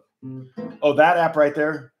 So, oh, that app right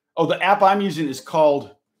there. Oh, the app I'm using is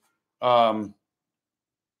called,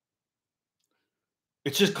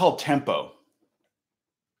 it's just called Tempo.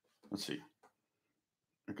 Let's see.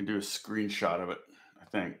 I can do a screenshot of it, I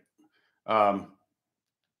think.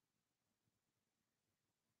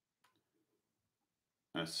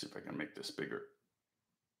 Let's see if I can make this bigger.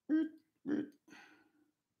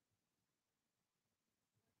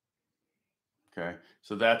 Okay,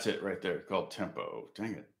 so that's it right there, called Tempo.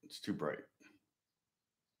 Dang it, it's too bright.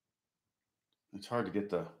 It's hard to get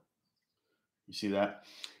the, you see that?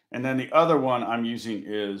 And then the other one I'm using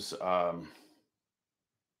is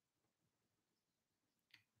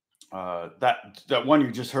that one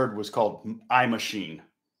you just heard was called iMachine.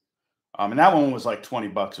 And that one was like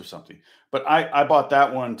 $20 or something. But I bought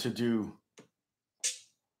that one to do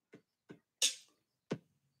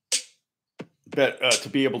to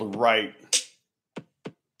be able to write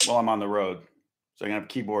while I'm on the road. So I can have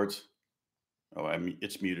keyboards. Oh, I mean,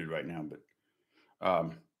 it's muted right now, but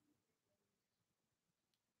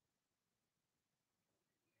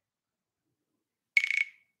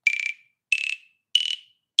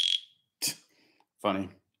funny.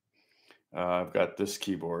 I've got this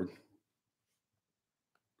keyboard.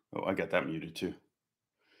 Oh, I got that muted too.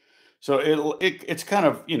 So it's kind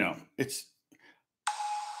of, you know, it's,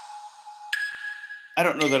 I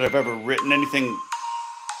don't know that I've ever written anything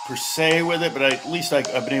per se with it, but at least I've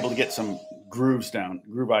been able to get some groove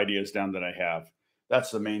ideas down that I have.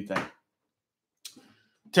 That's the main thing.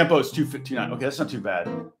 Tempo is 259. Okay, that's not too bad.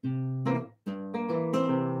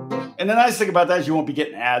 And the nice thing about that is you won't be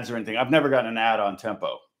getting ads or anything. I've never gotten an ad on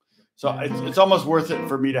Tempo. So it's almost worth it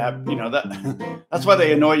for me to have, you know, that's why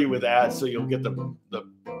they annoy you with ads, so you'll get the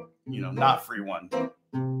you know, not free one.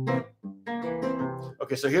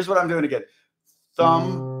 Okay, so here's what I'm doing again.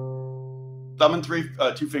 Thumb and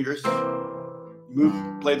two fingers.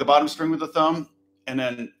 Play the bottom string with the thumb, and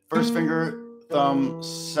then first finger, thumb,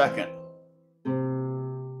 second.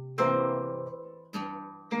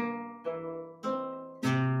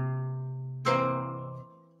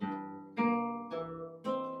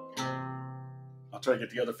 I'll try to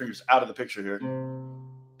get the other fingers out of the picture here.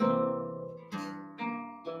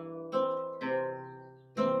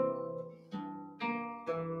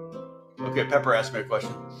 Okay, Pepper asked me a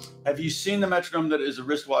question. Have you seen the metronome that is a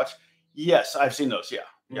wristwatch? Yes, I've seen those.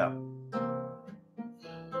 Yeah.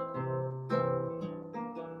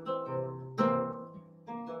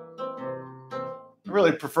 I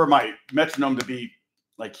really prefer my metronome to be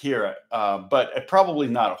like here, but it's probably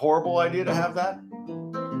not a horrible idea to have that,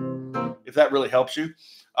 if that really helps you.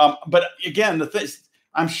 But again, the thing,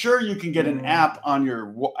 I'm sure you can get an app on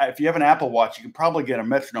your, if you have an Apple Watch, you can probably get a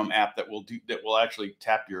metronome app that will actually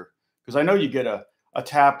tap your, because I know you get a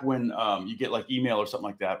tap when you get like email or something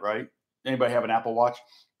like that, right? Anybody have an Apple Watch?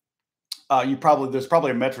 There's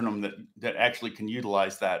probably a metronome that actually can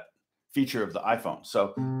utilize that feature of the iPhone.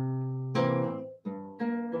 So,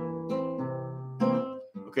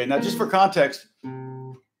 okay, now just for context,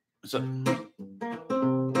 so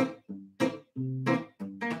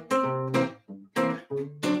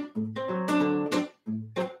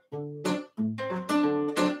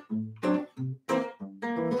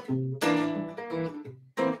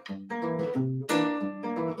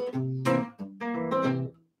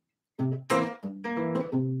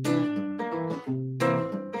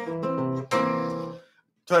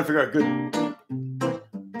trying to figure out a good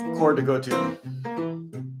chord to go to.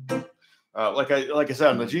 Like I said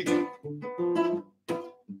on the G,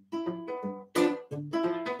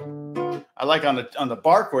 I like on the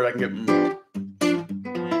bar chord I can get.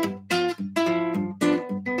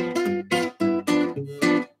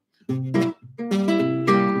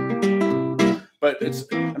 But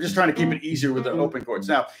I'm just trying to keep it easier with the open chords.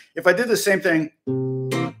 Now, if I did the same thing,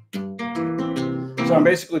 so I'm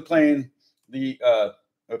basically playing the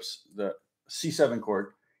C7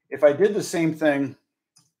 chord. If I did the same thing,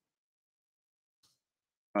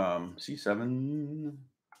 C7.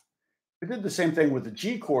 We did the same thing with the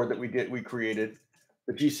G chord that we created,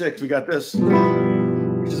 the G6. We got this,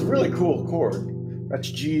 which is a really cool chord. That's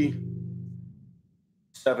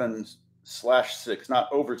G7/6, not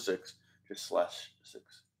over 6, just /6.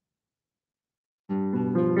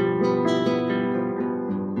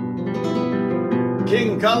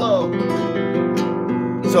 King Carlo.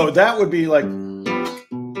 So that would be like.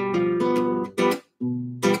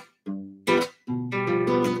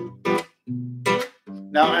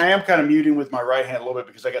 Now I am kind of muting with my right hand a little bit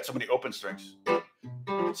because I got so many open strings.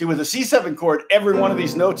 See, with the C7 chord, every one of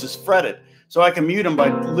these notes is fretted. So I can mute them by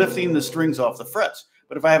lifting the strings off the frets.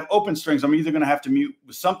 But if I have open strings, I'm either going to have to mute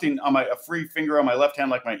with something on a free finger on my left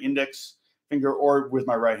hand, like my index finger, or with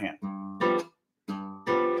my right hand.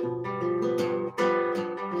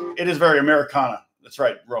 It is very Americana. That's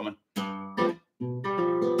right, Roman.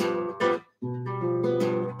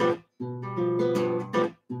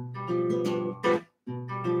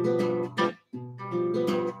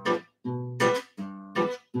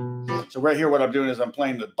 So right here, what I'm doing is I'm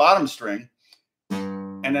playing the bottom string,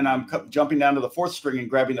 and then I'm jumping down to the fourth string and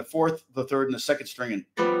grabbing the fourth, the third, and the second string and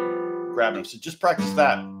grabbing them. So just practice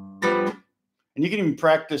that. And you can even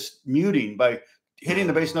practice muting by hitting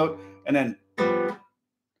the bass note and then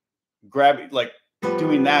grabbing, like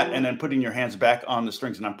doing that, and then putting your hands back on the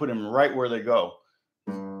strings, and I'm putting them right where they go.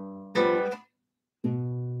 And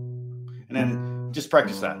then just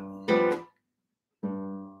practice that.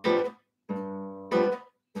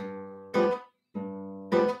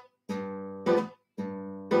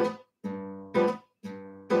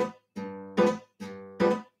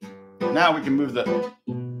 Now we can move the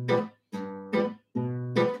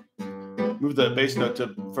bass note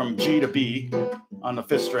from G to B on the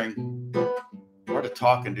fifth string. Hard to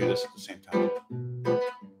talk and do this at the same time.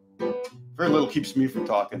 Very little keeps me from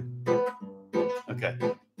talking. Okay.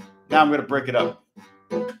 Now I'm going to break it up.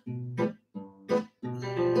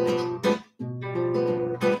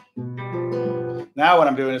 Now what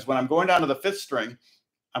I'm doing is when I'm going down to the fifth string,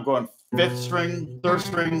 I'm going fifth string, third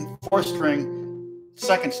string, fourth string,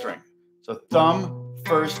 second string. So thumb,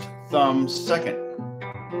 first, thumb, second.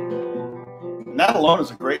 And that alone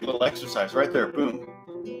is a great little exercise right there. Boom.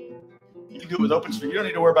 You can do it with open string. You don't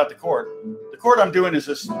need to worry about the chord. The chord I'm doing is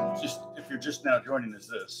this, just if you're just now joining, is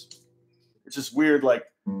this. It's this weird, like,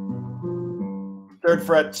 third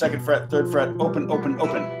fret, second fret, third fret, open, open,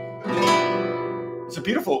 open. It's a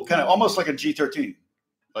beautiful, kind of almost like a G13.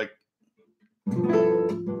 Like,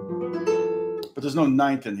 but there's no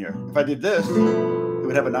ninth in here. If I did this, it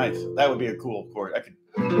would have a ninth. That would be a cool chord.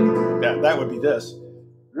 That would be this.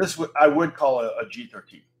 I would call a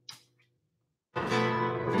G13.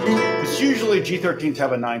 Because usually G13s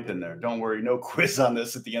have a ninth in there. Don't worry, no quiz on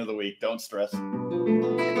this at the end of the week. Don't stress.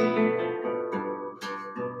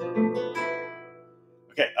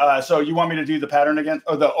 Okay, so you want me to do the pattern again?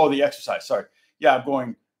 The exercise, sorry. Yeah, I'm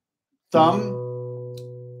going thumb,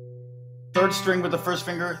 third string with the first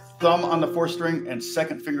finger, thumb on the fourth string, and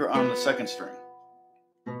second finger on the second string.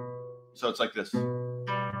 So it's like this.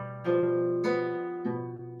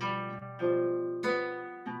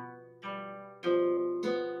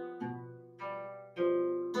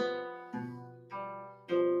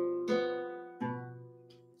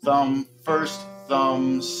 Thumb first,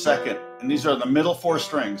 thumb second. And these are the middle four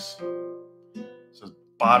strings. So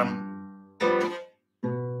bottom.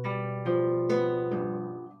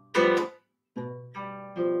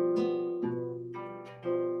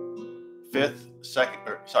 Fifth, second,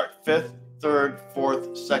 or sorry, fifth, third,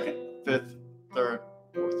 fourth, second, fifth, third,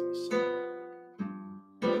 fourth, second.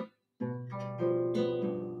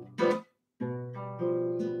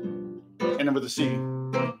 And then with the C.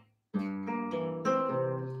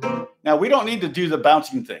 Now we don't need to do the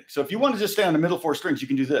bouncing thing. So if you want to just stay on the middle four strings, you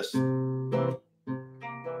can do this.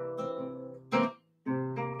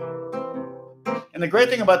 And the great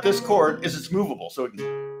thing about this chord is it's movable. So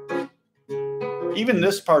even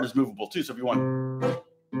this part is movable too. So if you want.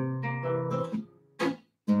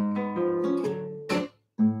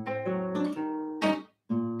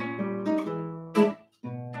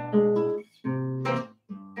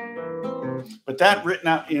 But that written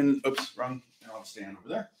out in, oops, wrong, I'll stand over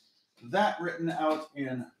there. That written out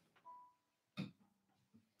in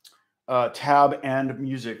tab and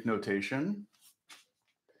music notation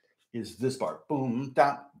is this part. Boom,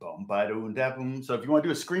 da, boom, ba, doom, da, boom. So if you want to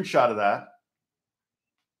do a screenshot of that,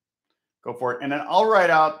 go for it. And then I'll write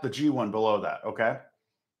out the G one below that, okay?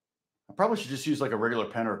 I probably should just use like a regular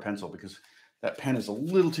pen or a pencil because that pen is a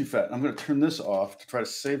little too fat. I'm going to turn this off to try to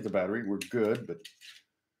save the battery. We're good, but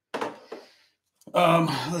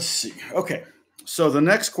let's see. Okay, so the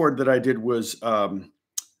next chord that I did was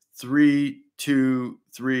 3 2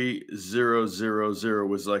 3 0 0 0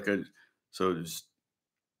 was like a, so there's,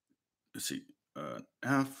 let's see,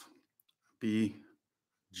 F B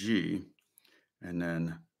G and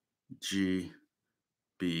then G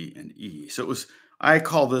B and E. So it was, I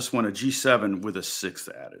call this one a G7 with a sixth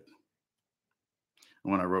added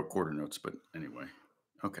when I wrote quarter notes, but anyway,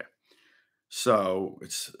 okay. So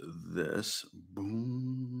it's this,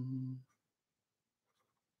 boom,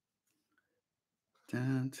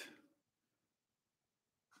 dent,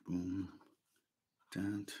 boom,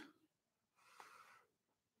 dent.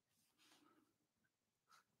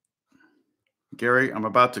 Gary, I'm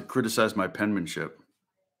about to criticize my penmanship.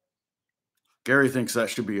 Gary thinks that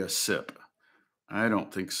should be a sip. I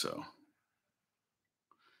don't think so.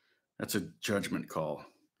 That's a judgment call.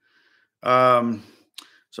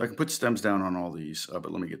 So I can put stems down on all these, but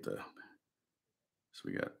let me get the, so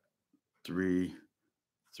we got 3,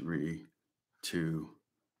 3, 2,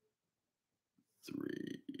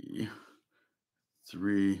 3,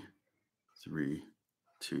 3, 3,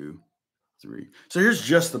 2, 3. So here's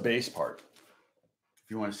just the bass part, if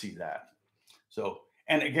you want to see that. So,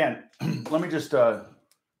 and again, let me just, and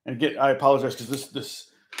again, I apologize because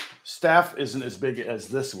this staff isn't as big as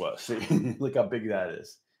this was. See, look how big that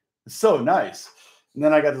is. It's so nice. And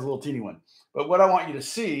then I got this little teeny one. But what I want you to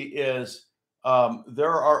see is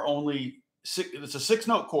there are only six, it's a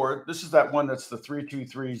 6-note chord. This is that one that's the 3 2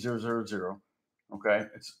 3 0 0 0. Okay.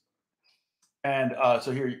 And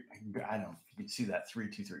so here, I don't know if you can see that 3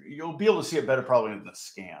 2 3. You'll be able to see it better probably in the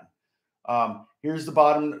scan. Here's the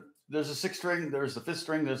bottom. There's a 6th string. There's the 5th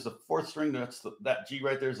string. There's the 4th string. That's that G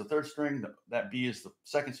right there is the 3rd string. That B is the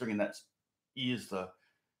 2nd string, and that E is the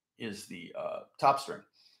top string.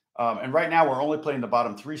 And right now we're only playing the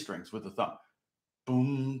bottom 3 strings with the thumb.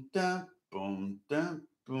 Boom, da, boom, da,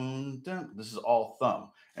 boom, da. This is all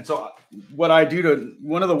thumb. And so what I do to,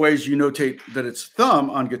 one of the ways you notate that it's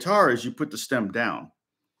thumb on guitar is you put the stem down.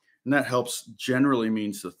 And that helps, generally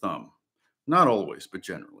means the thumb. Not always, but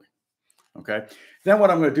generally. Okay. Then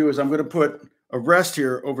what I'm going to do is I'm going to put a rest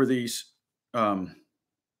here over these.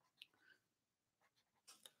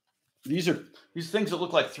 These things that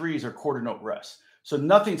look like 3s are quarter note rests. So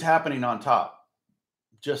nothing's happening on top,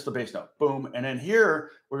 just the bass note. Boom. And then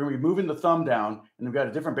here, we're going to be moving the thumb down, and we've got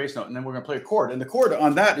a different bass note, and then we're going to play a chord. And the chord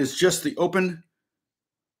on that is just the open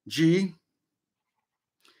G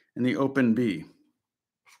and the open B.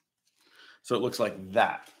 So it looks like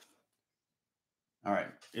that. All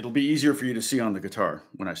right. It'll be easier for you to see on the guitar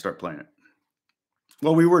when I start playing it.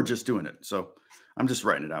 Well, we were just doing it, so I'm just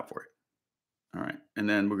writing it out for you. All right. And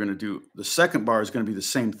then we're going to do, the second bar is going to be the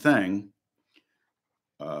same thing.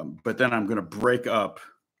 But then I'm going to break up.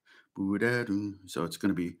 So it's going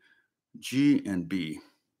to be G and B.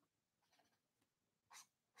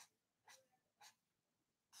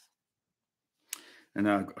 And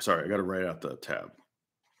now, sorry, I got to write out the tab.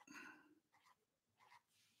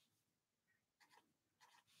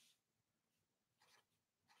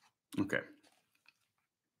 Okay.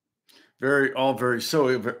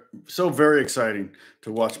 So very exciting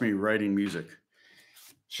to watch me writing music.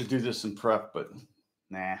 Should do this in prep, but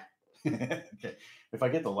nah. Okay. If I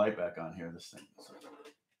get the light back on here, this thing.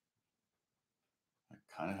 That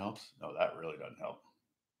kind of helps. No, that really doesn't help.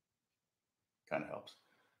 Kind of helps.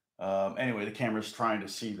 Anyway, the camera's trying to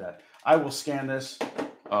see that. I will scan this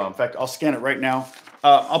In fact, I'll scan it right now.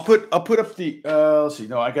 I'll put up the. Let's see.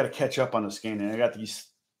 No, I got to catch up on the scanning. I got these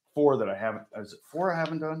 4 that I haven't. Is it 4 I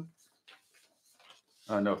haven't done?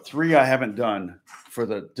 No, 3 I haven't done for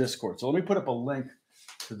the Discord. So let me put up a link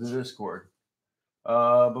to the Discord.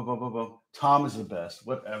 Tom is the best.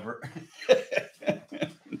 Whatever,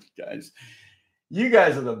 guys. You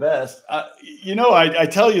guys are the best. I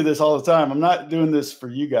tell you this all the time. I'm not doing this for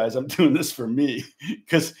you guys. I'm doing this for me,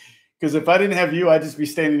 because if I didn't have you, I'd just be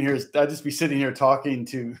standing here. I'd just be sitting here talking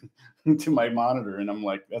to my monitor, and I'm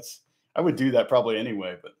like, I would do that probably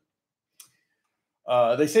anyway. But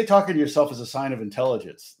they say talking to yourself is a sign of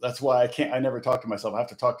intelligence. That's why I never talk to myself. I have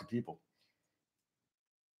to talk to people.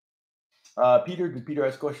 Peter, did Peter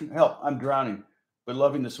ask a question? Help, I'm drowning, but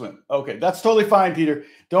loving the swim. Okay, that's totally fine, Peter.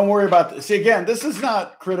 Don't worry about this. See, again, this is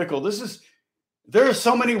not critical. There are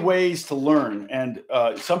so many ways to learn. And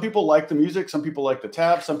some people like the music. Some people like the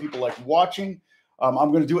tabs. Some people like watching.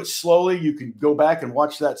 I'm going to do it slowly. You can go back and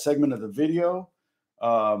watch that segment of the video.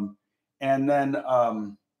 And then,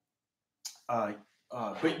 like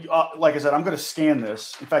I said, I'm going to scan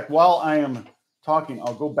this. In fact, while I am talking,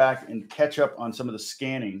 I'll go back and catch up on some of the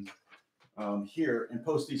scanning here and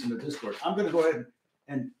post these in the Discord. I'm going to go ahead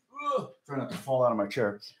and try not to fall out of my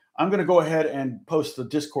chair. I'm going to go ahead and post the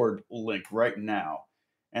Discord link right now.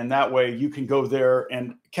 And that way you can go there.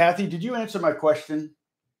 And Kathy, did you answer my question?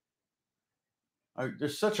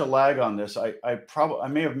 There's such a lag on this. I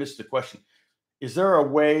may have missed the question. Is there a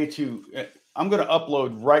way to, I'm going to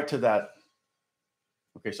upload right to that.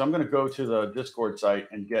 Okay, so I'm going to go to the Discord site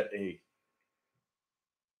and get a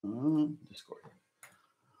Discord.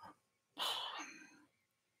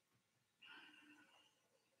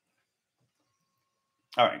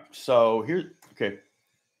 All right, so here, okay.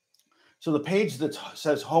 So the page that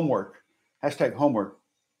says homework, #homework,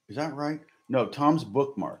 is that right? No, Tom's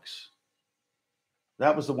bookmarks.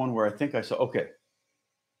 That was the one where I think I saw, okay.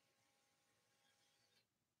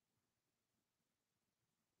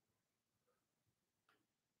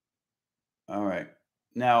 All right.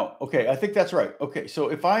 Now, okay, I think that's right. Okay,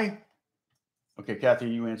 so okay, Kathy,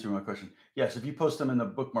 you answering my question. Yes, if you post them in the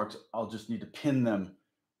bookmarks, I'll just need to pin them.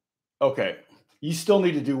 Okay. You still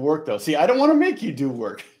need to do work though. See, I don't want to make you do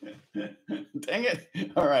work. Dang it.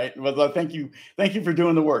 All right. Well, thank you. Thank you for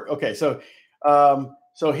doing the work. Okay. So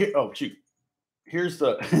here, oh shoot. Here's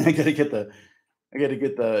the, I gotta get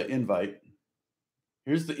the invite.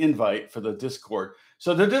 Here's the invite for the Discord.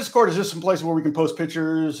 So the Discord is just some place where we can post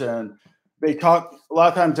pictures, and they talk. A lot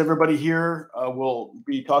of times everybody here will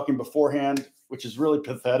be talking beforehand, which is really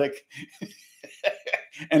pathetic.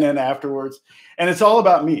 And then afterwards, and it's all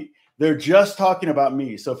about me. They're just talking about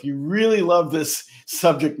me. So if you really love this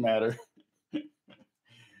subject matter,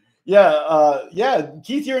 yeah,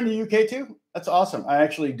 Keith, you're in the UK too. That's awesome. I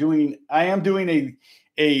am doing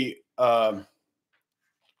a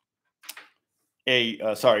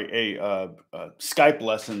Skype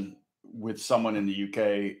lesson with someone in the UK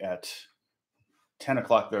at 10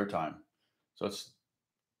 o'clock their time. So it's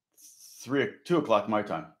 2 o'clock my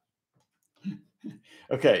time.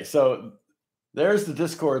 Okay, so there's the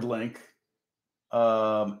Discord link.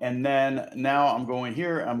 And then now I'm going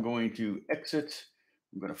here. I'm going to exit.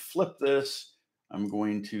 I'm going to flip this. I'm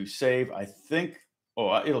going to save. I think,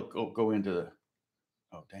 it'll go into the,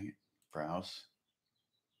 oh, dang it. Browse.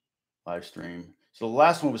 Live stream. So the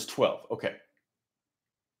last one was 12. Okay.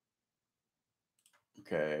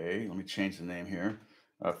 Okay. Let me change the name here.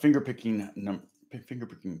 Fingerpicking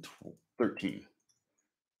 13.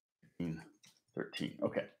 13.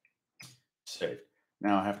 Okay. Save.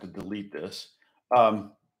 Now I have to delete this.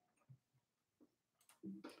 All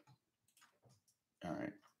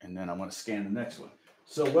right. And then I want to scan the next one.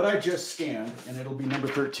 So what I just scanned, and it'll be number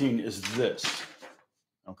 13, is this.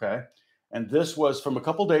 Okay. And this was from a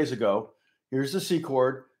couple days ago. Here's the C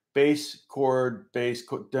chord, bass chord,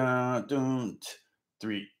 dun, dun,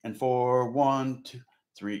 3 and 4, 1, 2,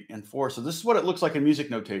 3 and 4. So this is what it looks like in music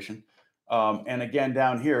notation. And again,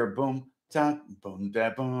 down here, boom, da, boom, da,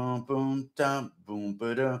 boom, boom, da, boom,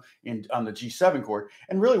 ba, da, on the G7 chord.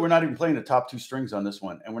 And really, we're not even playing the top 2 strings on this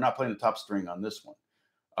one, and we're not playing the top string on this one.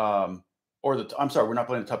 I'm sorry, we're not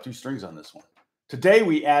playing the top 2 strings on this one. Today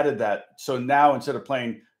we added that. So now instead of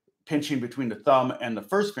playing pinching between the thumb and the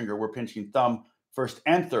first finger, we're pinching thumb, first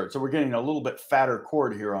and third. So we're getting a little bit fatter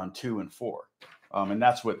chord here on 2 and 4. And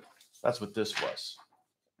that's what this was.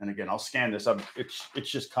 And again, I'll scan this up. It's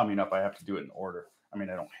just coming up. I have to do it in order. I mean,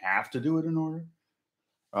 I don't have to do it in order.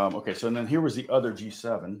 Okay, so then here was the other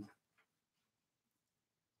G7.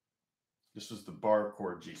 This was the bar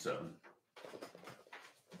chord G7.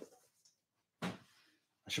 I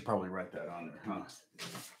should probably write that on there, huh?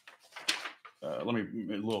 let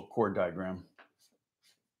me a little chord diagram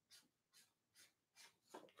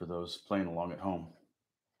for those playing along at home.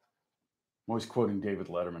 I'm always quoting David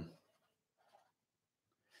Letterman.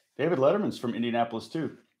 David Letterman's from Indianapolis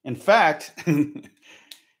too. In fact,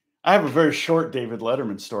 I have a very short David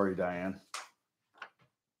Letterman story, Diane.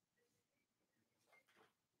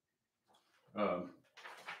 So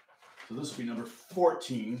this will be number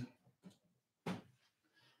 14.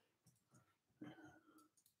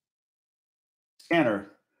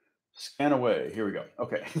 Scanner, scan away. Here we go.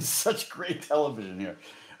 Okay, such great television here.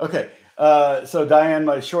 Okay, so Diane,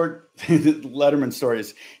 my short Letterman story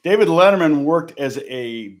is David Letterman worked as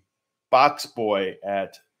a box boy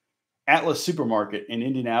at Atlas Supermarket in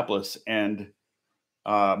Indianapolis, and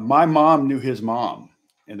my mom knew his mom,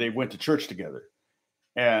 and they went to church together.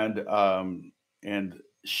 And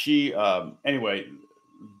she anyway,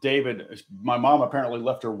 David, my mom apparently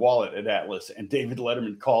left her wallet at Atlas, and David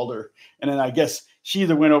Letterman called her, and then I guess she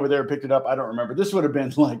either went over there and picked it up. I don't remember. This would have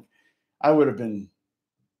been like, I would have been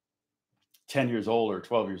 10 years old or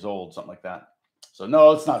 12 years old, something like that. So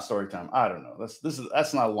no, it's not story time. I don't know.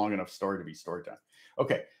 That's not a long enough story to be story time.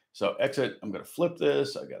 Okay, so exit. I'm going to flip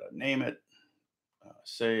this. I got to name it.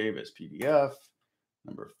 Save as PDF.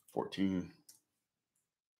 Number 14.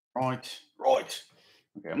 Right.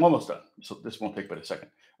 Okay, I'm almost done. So this won't take but a second.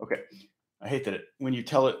 Okay. I hate that when you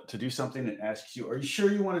tell it to do something, it asks you, are you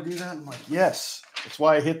sure you want to do that? I'm like, yes. That's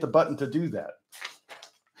why I hit the button to do that.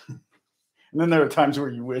 And then there are times where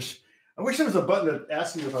you wish, I wish there was a button that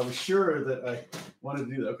asked me if I was sure that I wanted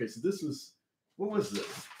to do that. Okay, so this was, what was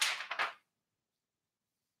this?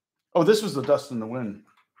 Oh, this was the dust in the wind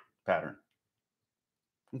pattern.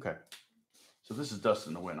 Okay. So this is dust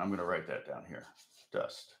in the wind. I'm going to write that down here.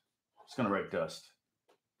 Dust. Just going to write dust.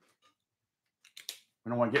 We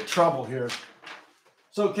don't want to get trouble here.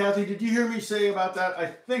 So, Kathy, did you hear me say about that? I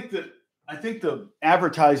think the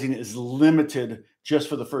advertising is limited just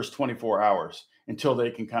for the first 24 hours until they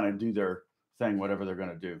can kind of do their thing, whatever they're going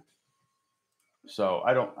to do. So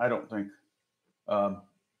I don't think.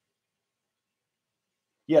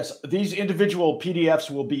 Yes, these individual PDFs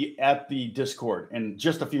will be at the Discord in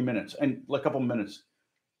just a few minutes, and a couple minutes.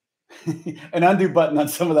 An undo button on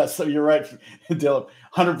some of that. So you're right, Dylan,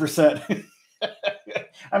 100%.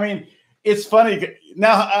 I mean, it's funny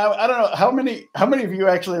now. I don't know how many of you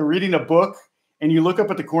actually are reading a book and you look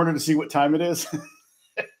up at the corner to see what time it is.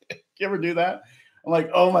 You ever do that? I'm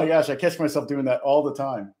like, oh my gosh, I catch myself doing that all the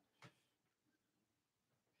time.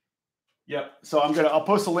 Yep. So I'll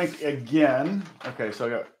post a link again. Okay, so I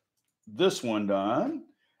got this one done,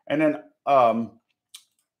 and then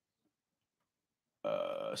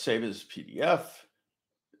save as PDF.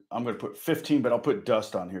 I'm going to put 15, but I'll put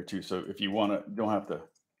dust on here too. So if you want to, don't have to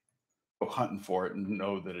go hunting for it and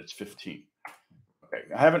know that it's 15. Okay.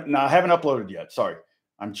 I haven't uploaded yet. Sorry.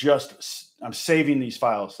 I'm saving these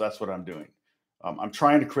files. So that's what I'm doing. I'm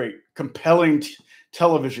trying to create compelling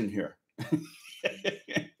television here.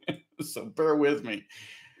 So bear with me.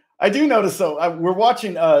 I do notice though, we're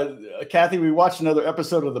watching, Kathy, we watched another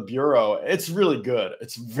episode of The Bureau. It's really good.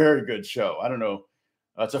 It's a very good show. I don't know.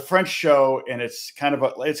 It's a French show, and it's kind of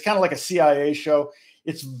like a CIA show.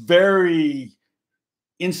 It's very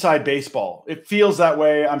inside baseball. It feels that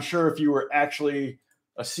way. I'm sure if you were actually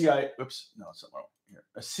a CIA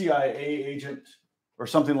agent or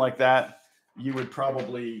something like that, you would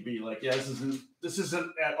probably be like, yeah, this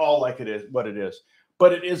isn't at all like it is what it is.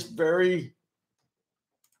 But it is very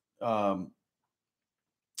here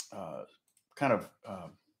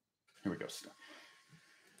we go.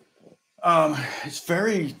 It's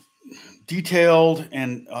very detailed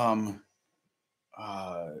and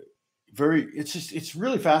it's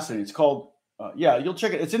really fascinating. It's called you'll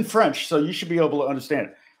check it. It's in French, so you should be able to understand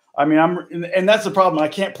it. I mean, and that's the problem. I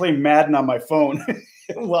can't play Madden on my phone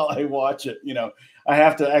while I watch it. You know, I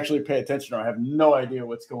have to actually pay attention, or I have no idea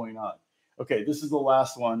what's going on. Okay, this is the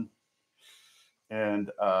last one, and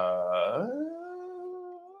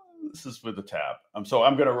this is with the tab. So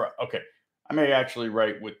I'm gonna write. Okay, I may actually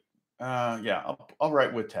write with. I'll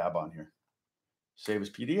write with tab on here. Save as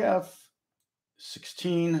PDF.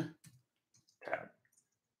 16. Tab.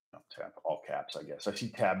 No, tab. All caps. I guess I see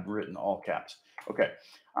tab written all caps. Okay.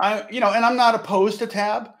 And I'm not opposed to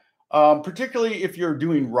tab. Particularly if you're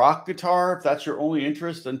doing rock guitar, if that's your only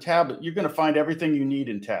interest, then tab. You're going to find everything you need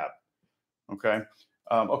in tab. Okay.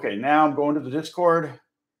 Okay. Now I'm going to the Discord.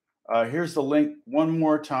 Here's the link one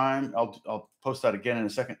more time. I'll post that again in a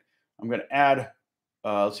second. I'm going to add.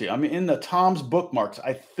 Let's see. I'm in the Tom's bookmarks.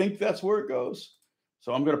 I think that's where it goes.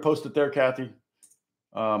 So I'm going to post it there, Kathy.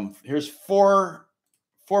 Here's four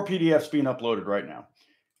PDFs being uploaded right now,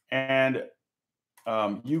 and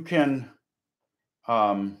you can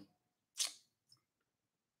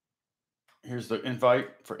Here's the invite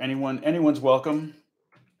for anyone. Anyone's welcome.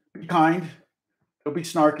 Be kind. Don't be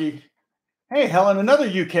snarky. Hey, Helen, another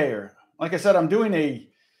UKer. Like I said, I'm doing a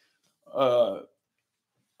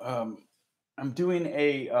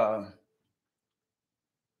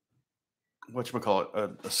whatchamacallit, a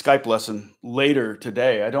Skype lesson later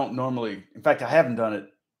today. I don't normally, in fact, I haven't done it,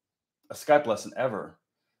 a Skype lesson ever,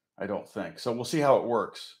 I don't think. So we'll see how it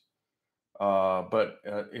works. But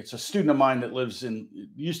it's a student of mine that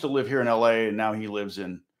used to live here in LA, and now he lives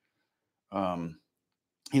in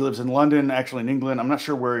London, actually in England. I'm not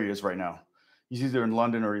sure where he is right now. He's either in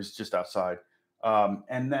London or he's just outside.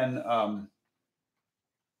 And then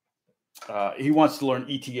he wants to learn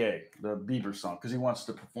ETA, the Bieber song, because he wants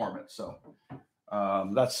to perform it. So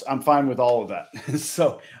I'm fine with all of that.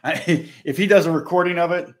 So if he does a recording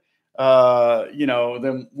of it,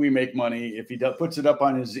 then we make money. If he puts it up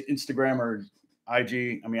on his Instagram or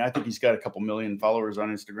IG, I mean, I think he's got a couple million followers on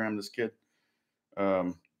Instagram, this kid.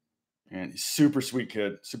 And he's super sweet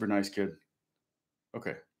kid, super nice kid.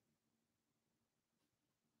 Okay.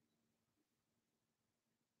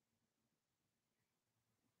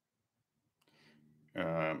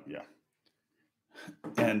 Yeah.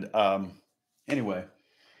 And anyway,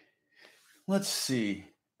 let's see.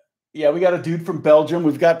 Yeah, we got a dude from Belgium.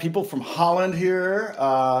 We've got people from Holland here,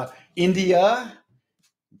 India,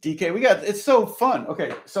 DK. It's so fun.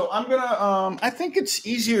 Okay, so I'm gonna. I think it's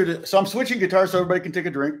easier to. So I'm switching guitars so everybody can take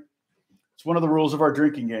a drink. It's one of the rules of our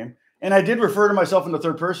drinking game. And I did refer to myself in the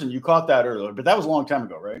third person. You caught that earlier, but that was a long time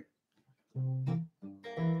ago, right?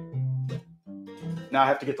 Now I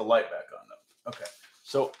have to get the light back on though. Okay,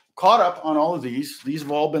 so caught up on all of these. These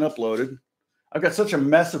have all been uploaded. I've got such a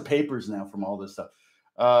mess of papers now from all this stuff.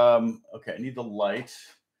 Okay, I need the light,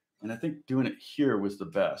 and I think doing it here was the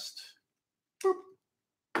best. Boop.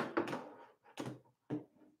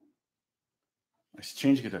 Nice,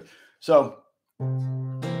 change guitar. So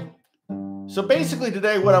basically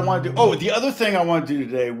today, what I want to do. Oh, the other thing I want to do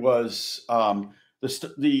today was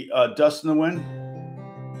the Dust in the Wind.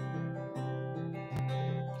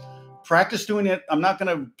 Practice doing it. I'm not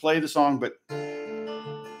going to play the song, but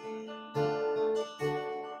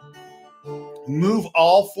move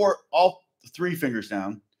all three fingers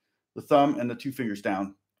down, the thumb and the two fingers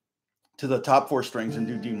down to the top four strings and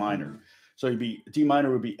do D minor. So D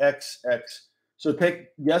minor would be X, X. So take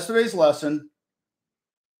yesterday's lesson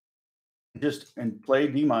and play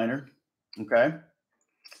D minor. Okay.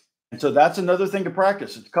 And so that's another thing to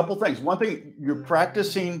practice. It's a couple things. One thing, you're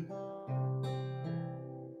practicing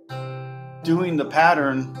doing the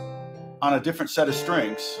pattern on a different set of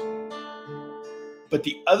strings. But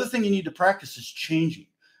the other thing you need to practice is changing.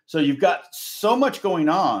 So you've got so much going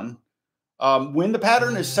on. When the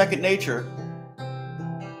pattern is second nature,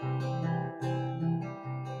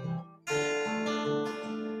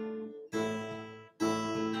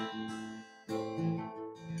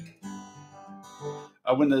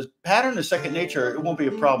 when the pattern is second nature, it won't be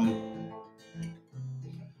a problem.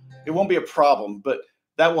 It won't be a problem, but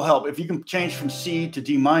that will help. If you can change from C to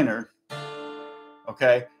D minor,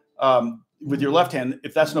 okay, with your left hand,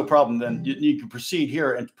 if that's no problem, then you can proceed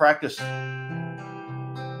here and practice.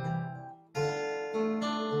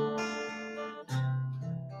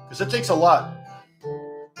 Because it takes a lot.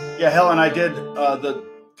 Yeah, Helen, I did the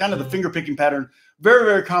kind of the finger picking pattern, very,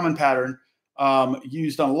 very common pattern,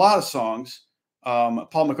 used on a lot of songs. Paul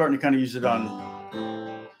McCartney kind of used it on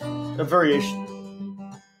a variation.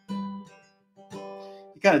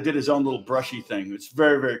 He kind of did his own little brushy thing. It's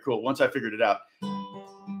very, very cool. Once I figured it out,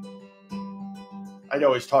 I'd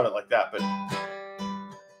always taught it like that, but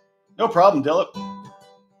no problem, Dillip.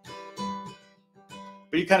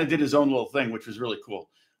 But he kind of did his own little thing, which was really cool.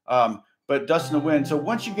 But Dust in the Wind. So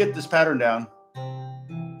once you get this pattern down,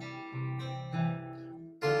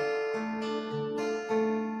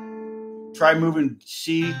 try moving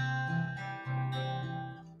C.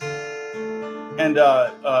 And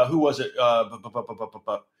who was it? I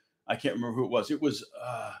can't remember who it was. It was,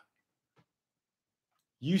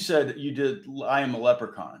 you said you did I Am a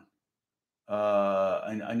Leprechaun.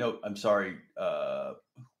 I know, I'm sorry.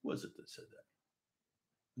 Who was it that said that?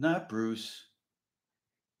 Not Bruce.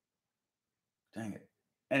 Dang it.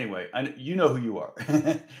 Anyway, you know who you are.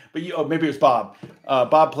 But maybe it was Bob.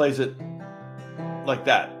 Bob plays it like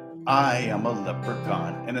that. I am a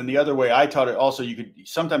leprechaun. And then the other way I taught it also,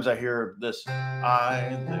 sometimes I hear this,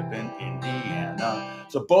 I live in Indiana.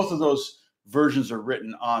 So both of those versions are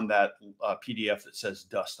written on that PDF that says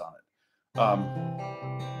Dust on it.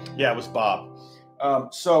 Yeah, it was Bob.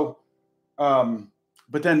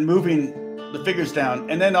 But then moving the fingers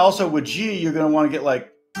down. And then also with G, you're going to want to get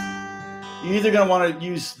like You're either going to want to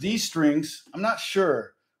use these strings. I'm not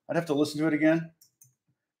sure. I'd have to listen to it again.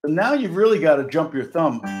 But now you've really got to jump your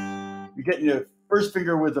thumb. You're getting your first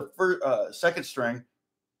finger with the second string.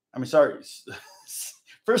 I mean, sorry,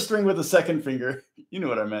 first string with the second finger. You know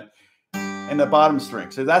what I meant. And the bottom string.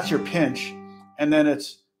 So that's your pinch. And then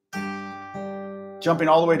it's jumping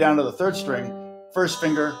all the way down to the third string. First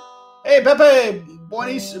finger. Hey, Pepe,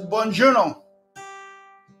 buongiorno.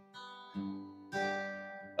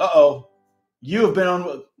 Uh-oh. You have been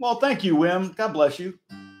on. Well, thank you, Wim. God bless you.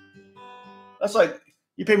 That's like,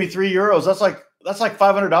 you pay me €3. That's like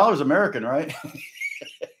 $500 American, right?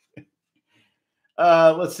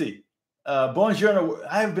 Let's see. Buongiorno.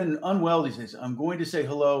 I have been unwell these days. I'm going to say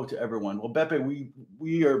hello to everyone. Well, Beppe,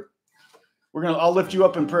 I'll lift you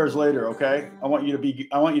up in prayers later. Okay. I want you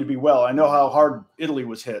to be well. I know how hard Italy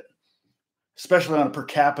was hit, especially on a per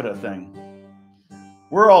capita thing.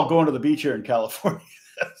 We're all going to the beach here in California.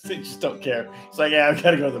 They just don't care. It's like, yeah, I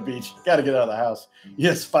got to go to the beach. Got to get out of the house.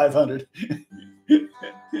 Yes, 500.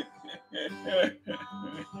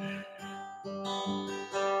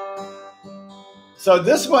 So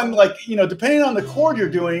this one, like, depending on the chord you're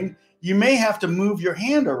doing, you may have to move your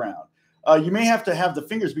hand around. You may have to have the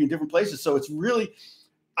fingers be in different places. So it's really,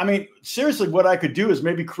 I mean, seriously, what I could do is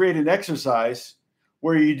maybe create an exercise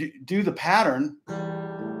where you do the pattern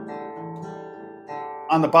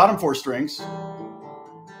on the bottom 4 strings,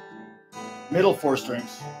 middle 4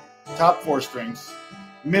 strings, top 4 strings,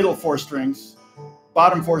 middle 4 strings,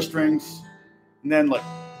 bottom 4 strings, and then like,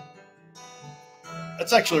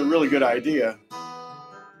 that's actually a really good idea.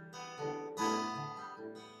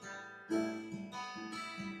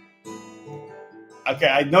 Okay,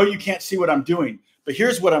 I know you can't see what I'm doing, but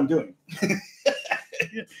here's what I'm doing.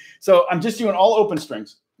 So I'm just doing all open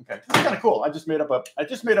strings. Okay, it's kind of cool. I just made up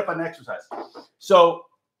an exercise. So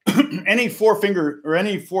any 4-finger or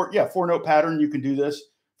any 4-note pattern, you can do this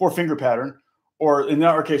 4-finger pattern, or in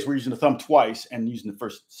our case, we're using the thumb twice and using the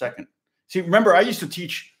first, second. See, remember, I used to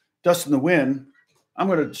teach Dust in the Wind. I'm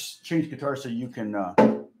going to change guitar so you can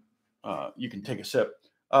take a sip.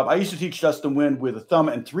 I used to teach Dust in the Wind with a thumb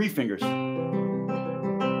and 3 fingers.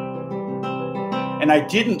 And I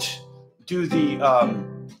didn't do the,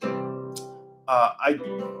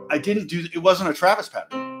 it wasn't a Travis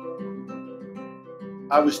pattern.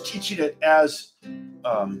 I was teaching it as,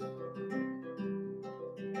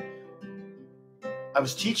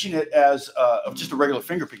 just a regular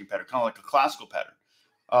finger picking pattern, kind of like a classical pattern.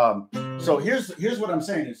 So here's what I'm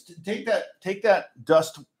saying is take that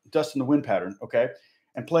Dust in the Wind pattern, okay,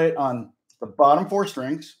 and play it on the bottom 4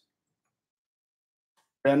 strings,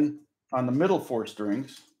 then on the middle 4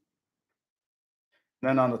 strings,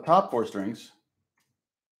 then on the top 4 strings.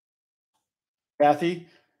 Kathy,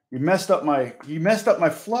 you messed up my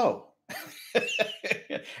flow.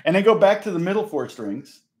 And then go back to the middle 4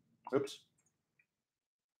 strings. Oops.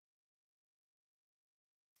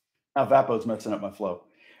 Now Vapo's messing up my flow.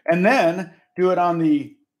 And then do it on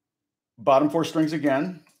the bottom 4 strings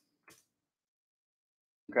again.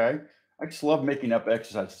 Okay. I just love making up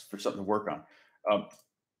exercises for something to work on.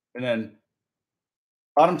 And then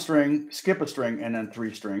bottom string, skip a string, and then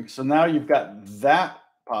 3 strings. So now you've got that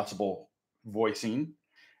possible voicing.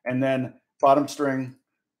 And then bottom string,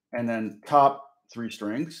 and then top 3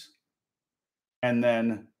 strings. And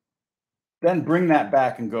then bring that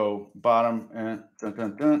back and go bottom and dun,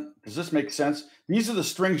 dun, dun. Does this make sense? These are the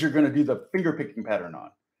strings you're going to do the finger picking pattern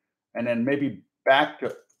on. And then maybe back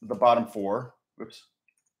to the bottom 4. Whoops.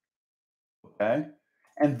 Okay.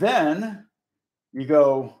 And then you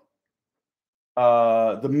go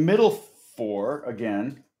the middle 4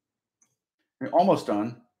 again. You're almost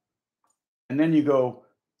done. And then you go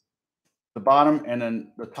the bottom and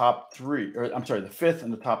then the top 3, or I'm sorry, the 5th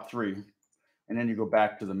and the top 3. And then you go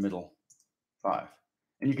back to the middle 5.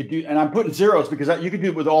 And you could do, and I'm putting zeros because you could do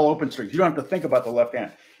it with all open strings. You don't have to think about the left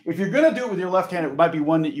hand. If you're going to do it with your left hand, it might be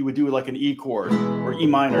one that you would do with like an E chord or E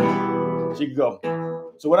minor. So you could go.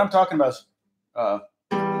 So what I'm talking about is,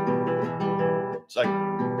 it's like,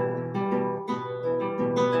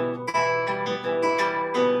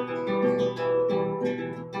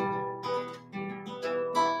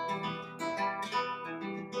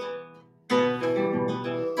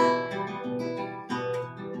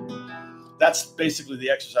 that's basically the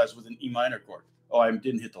exercise with an E minor chord. Oh, I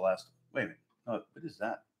didn't hit the last one. Wait a minute. Oh, what is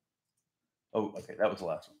that? Oh, okay. That was the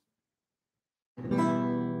last one.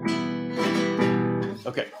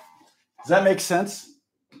 Okay. Does that make sense?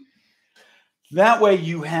 That way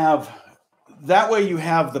you have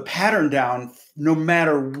the pattern down no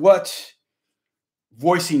matter what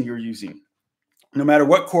voicing you're using. No matter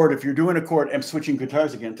what chord. If you're doing a chord, I'm switching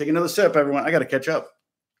guitars again. Take another sip, everyone. I got to catch up.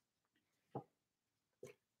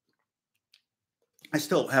 I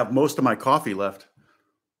still have most of my coffee left.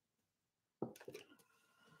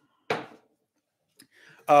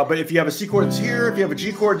 But if you have a C chord that's here, if you have a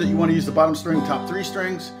G chord that you want to use the bottom string, top 3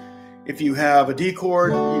 strings, if you have a D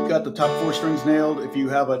chord, you've got the top 4 strings nailed. If you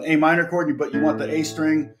have an A minor chord, but you want the A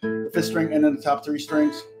string, the 5th string, and then the top 3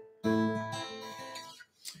 strings.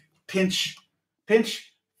 Pinch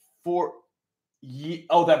for,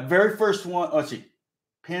 oh, that very first one. Let's see.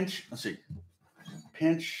 Pinch, let's see.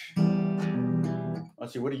 Pinch.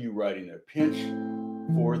 Let's see, what are you writing there? Pinch,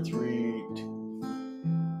 4, 3, 2.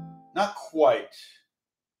 Not quite.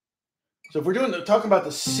 So if we're talking about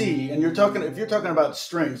the C, and if you're talking about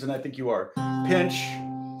strings, and I think you are, pinch,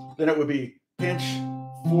 then it would be pinch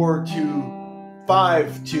 4, 2,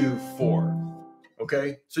 5, 2, 4.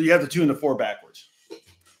 Okay, so you have the 2 and the 4 backwards.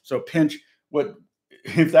 So pinch, what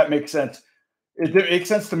if that makes sense? It makes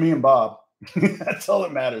sense to me and Bob. That's all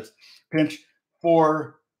that matters. Pinch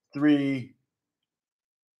 4, 3,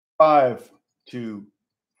 5, 2,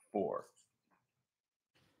 4.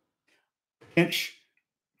 Pinch.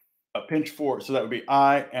 A pinch 4, so that would be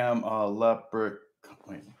I am a leprechaun.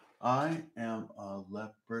 Wait, I am a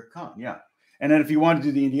leprechaun. Yeah, and then if you want to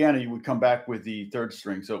do the Indiana, you would come back with the 3rd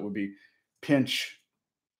string, so it would be pinch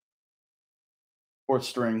 4th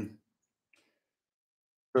string,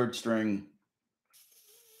 3rd string,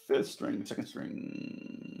 5th string, 2nd string.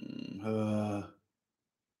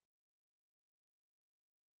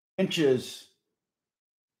 Pinches.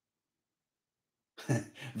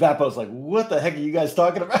 Vapo's like, what the heck are you guys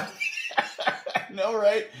talking about? No,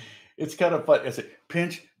 right? It's kind of fun. It's a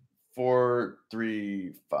pinch 4,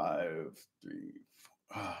 3, 5, 3.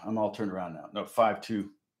 I'm all turned around now. No, 5, 2.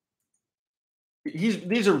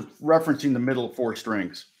 These are referencing the middle 4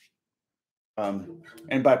 strings.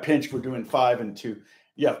 And by pinch, we're doing 5 and 2.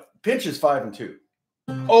 Yeah, pinch is 5 and 2.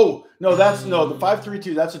 Oh, no, the 5, 3,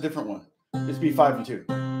 2. That's a different one. It's be 5 and 2.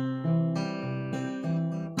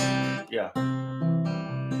 Yeah.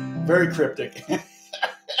 Very cryptic.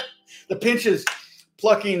 The pinch is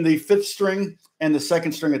plucking the 5th string and the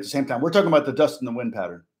 2nd string at the same time. We're talking about the dust in the wind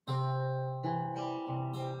pattern.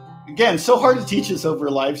 Again, so hard to teach this over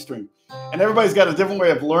a live stream. And everybody's got a different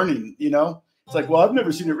way of learning, you know? It's like, well, I've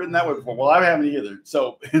never seen it written that way before. Well, I haven't either.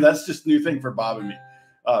 So that's just a new thing for Bob and me.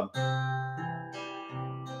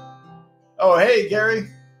 Oh, hey, Gary.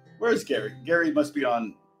 Where's Gary? Gary must be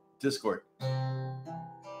on Discord.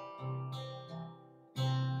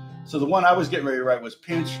 So the one I was getting ready to write was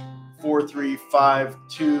pinch 4, 3, 5,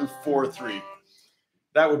 2, 4, 3.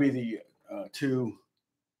 That would be the 2,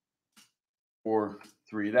 4,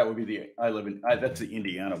 3. That would be the that's the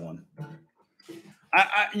Indiana one.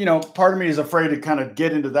 Part of me is afraid to kind of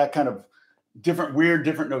get into that kind of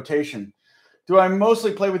different notation. Do I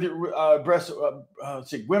mostly play with your breast? Let's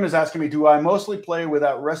see. Wim is asking me, do I mostly play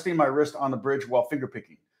without resting my wrist on the bridge while finger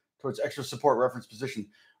picking towards extra support reference position?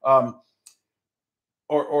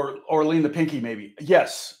 Or lean the pinky, maybe.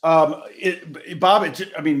 Yes. Bob,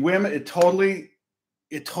 Wim, it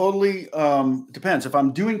totally depends. If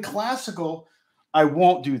I'm doing classical, I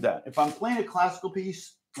won't do that. If I'm playing a classical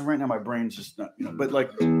piece, and right now my brain's just not, but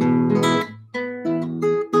like.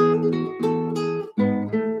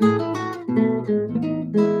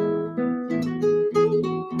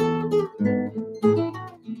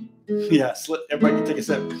 Yeah, everybody can take a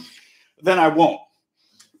sip. Then I won't.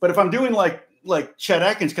 But if I'm doing like Chet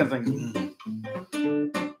Atkins kind of thing,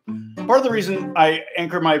 part of the reason I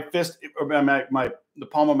anchor my fist or the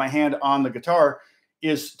palm of my hand on the guitar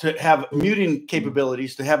is to have muting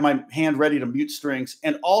capabilities, to have my hand ready to mute strings,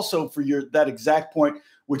 and also for that exact point,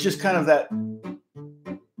 which is kind of that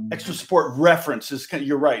extra support reference is kind of,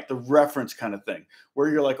 you're right, the reference kind of thing, where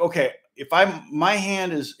you're like, okay, if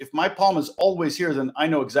my palm is always here, then I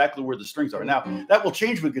know exactly where the strings are. Now that will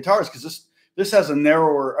change with guitars because this has a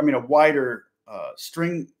wider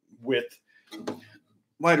string width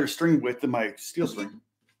than my steel string.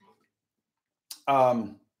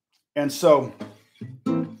 And so,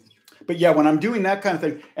 but yeah, when I'm doing that kind of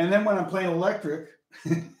thing, and then when I'm playing electric,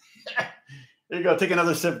 there you go. Take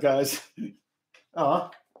another sip, guys.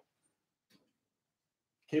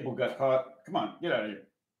 Cable got caught. Come on, get out of here.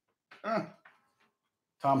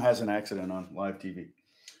 Tom has an accident on live TV.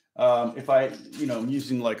 If I'm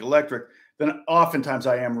using like electric, then oftentimes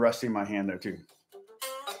I am resting my hand there too.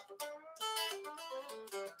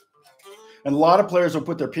 And a lot of players will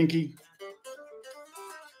put their pinky.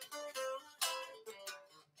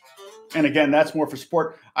 And again, that's more for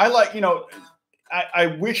support. I like, I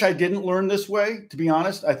wish I didn't learn this way, to be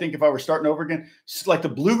honest. I think if I were starting over again, like the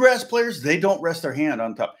bluegrass players, they don't rest their hand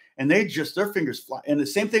on top. And their fingers fly. And the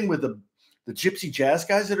same thing with the gypsy jazz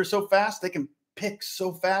guys that are so fast. They can pick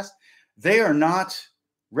so fast. they are not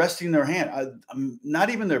resting their hand, not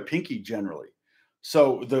even their pinky generally.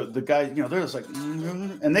 So the guy, they're just like,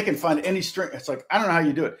 and they can find any string. It's like, I don't know how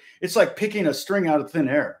you do it. It's like picking a string out of thin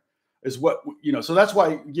air is what, so that's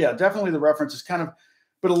why, yeah, definitely the reference is kind of,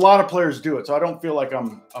 but a lot of players do it. So I don't feel like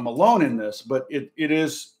I'm alone in this, but it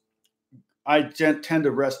is, I tend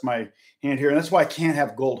to rest my hand here. And that's why I can't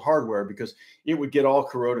have gold hardware, because it would get all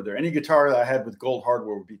corroded there. Any guitar that I had with gold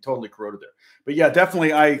hardware would be totally corroded there. But yeah,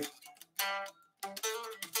 definitely I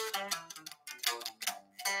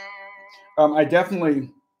definitely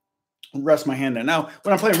rest my hand there. Now,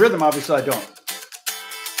 when I'm playing rhythm, obviously I don't.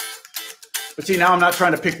 But see, now I'm not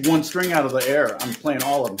trying to pick one string out of the air. I'm playing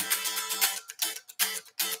all of them.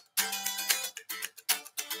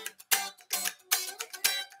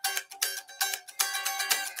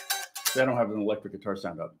 I don't have an electric guitar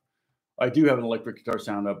sound up. I do have an electric guitar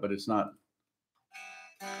sound up, but it's not.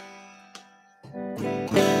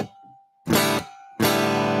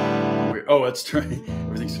 Oh, that's turning.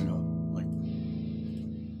 Everything's turned off.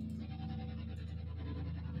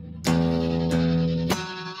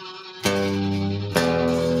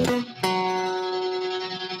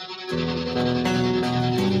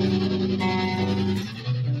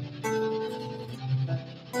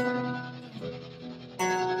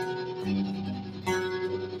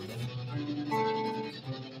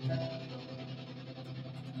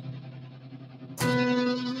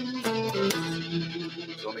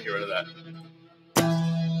 So let me get rid of that.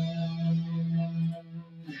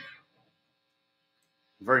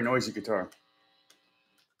 Very noisy guitar.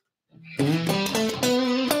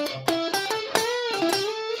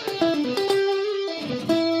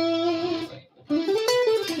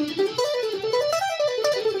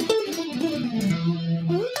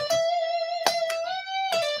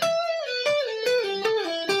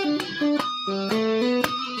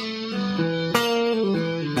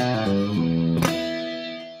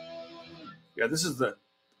 Yeah, this is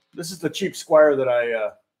the cheap Squire that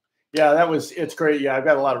I yeah, it's great. Yeah, I've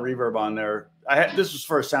got a lot of reverb on there. This was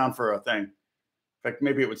for a sound for a thing. In fact,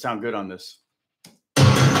 maybe it would sound good on this.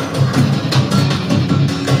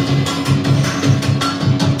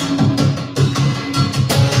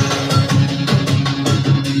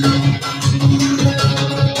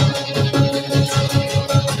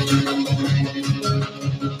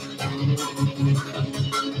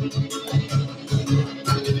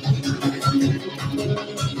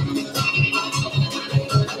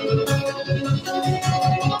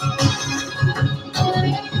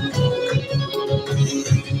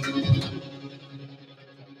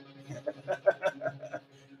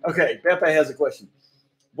 Okay, Pepe has a question.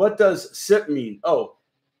 What does sip mean? Oh,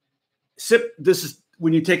 sip, this is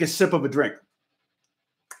when you take a sip of a drink.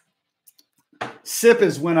 Sip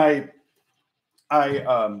is when I got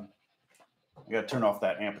to turn off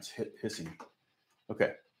that amp. It's hissing.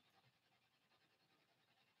 Okay.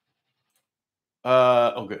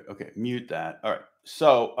 Oh, good. Okay, mute that. All right.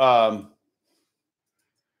 So,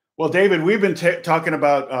 well, David, we've been talking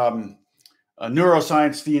about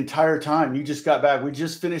neuroscience the entire time. You just got back. I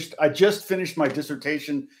just finished my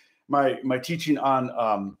dissertation, my teaching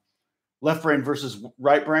on left brain versus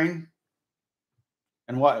right brain,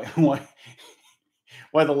 and why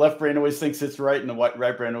the left brain always thinks it's right and the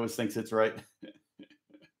right brain always thinks it's right.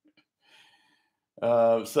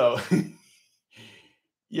 So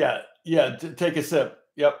yeah, take a sip.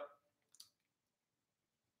 Yep.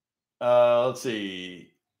 Let's see.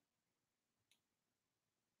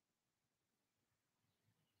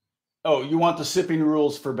 Oh, you want the sipping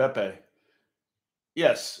rules for Beppe?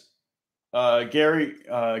 Yes. Gary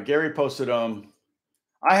posted them.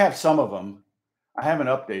 I have some of them. I haven't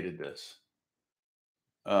updated this.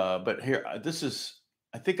 But here, I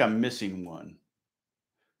think I'm missing one.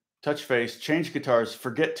 Touch face, change guitars,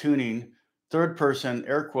 forget tuning, third person,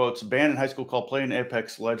 air quotes, band in high school called Playing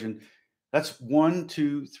Apex Legend. That's 1,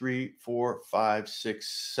 2, 3, 4, 5,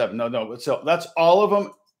 6, 7. No. So that's all of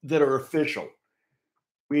them that are official.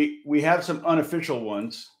 We have some unofficial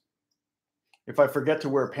ones. If I forget to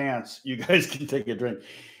wear pants, you guys can take a drink.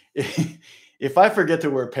 If I forget to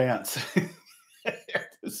wear pants,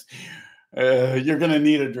 you're going to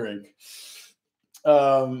need a drink.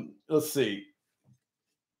 Let's see.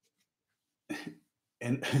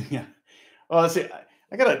 And yeah. Well, let's see.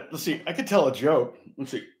 Let's see. I could tell a joke.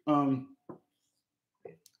 Let's see. I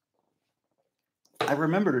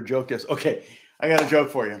remembered a joke. Yes. Okay. I got a joke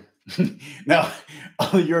for you. Now,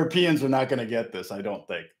 all the Europeans are not going to get this, I don't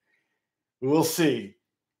think. We'll see.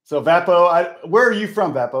 So, Vapo, where are you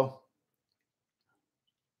from, Vapo?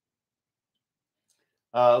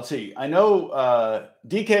 Let's see. I know,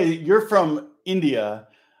 DK, you're from India.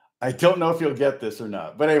 I don't know if you'll get this or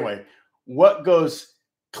not. But anyway, What goes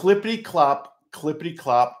clippity clop,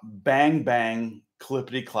 bang bang,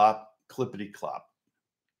 clippity clop, clippity clop?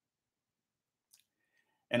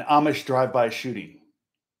 An Amish drive-by shooting.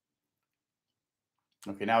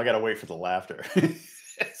 Okay, now I got to wait for the laughter.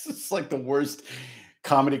 This is like the worst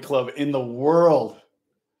comedy club in the world.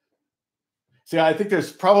 See, I think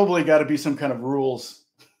there's probably got to be some kind of rules.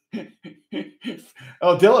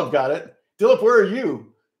 Oh, Dillip got it. Dillip, where are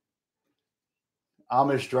you?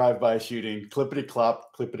 Amish drive-by shooting. Clippity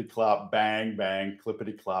clop, bang, bang,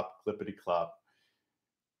 clippity clop, clippity clop.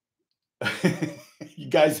 You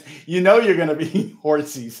guys, you know you're going to be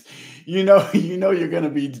horsies. You know you're going to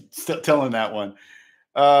be telling that one.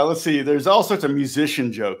 Let's see. There's all sorts of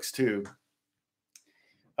musician jokes too.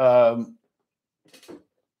 Let's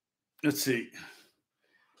see.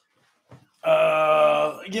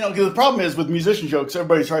 Because the problem is with musician jokes,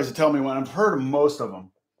 everybody tries to tell me one. I've heard of most of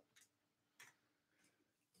them.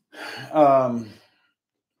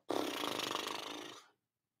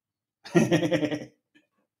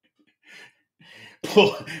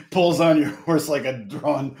 Pulls on your horse like a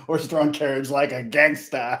horse-drawn carriage like a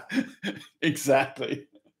gangsta. Exactly.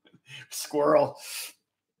 Squirrel.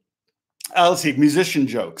 Let's see. Musician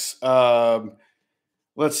jokes.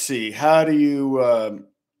 Let's see. How do you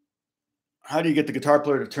get the guitar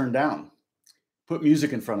player to turn down? Put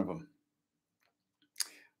music in front of him.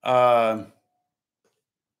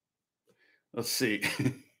 Let's see.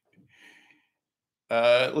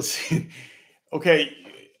 Let's see. Okay,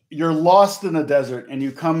 you're lost in the desert and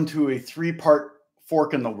you come to a 3-part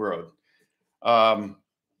fork in the road, or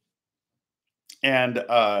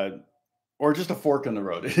just a fork in the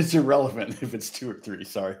road. It's irrelevant if it's 2 or 3.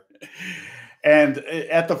 Sorry. And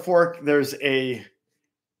at the fork, there's a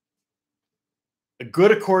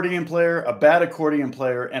good accordion player, a bad accordion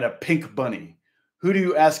player, and a pink bunny. Who do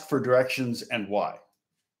you ask for directions and why?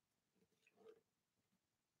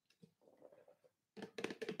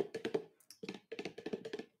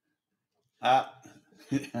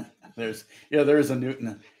 There is a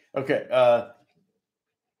Newton. Okay.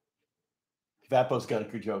 Vapo's got a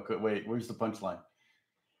good joke. Wait, where's the punchline?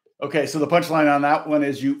 Okay, so the punchline on that one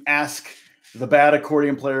is you ask the bad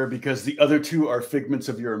accordion player because the other 2 are figments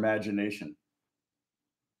of your imagination.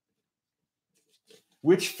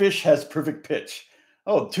 Which fish has perfect pitch?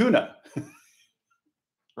 Oh, tuna.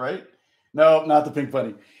 Right? No, not the pink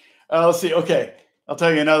bunny. Let's see. Okay, I'll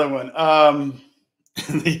tell you another one.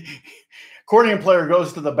 The accordion player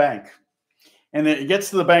goes to the bank, and then he gets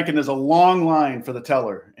to the bank, and there's a long line for the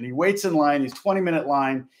teller, and he waits in line. He's 20-minute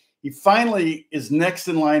line. He finally is next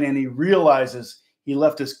in line, and he realizes he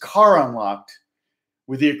left his car unlocked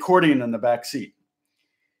with the accordion in the back seat.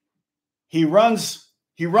 He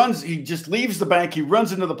just leaves the bank. He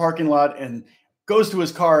runs into the parking lot and goes to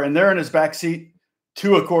his car, and there in his back seat,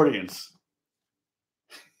 2 accordions.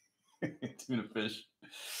 Tuna fish.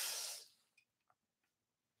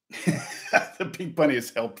 The pink bunny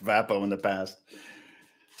has helped Vapo in the past.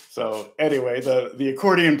 So anyway, the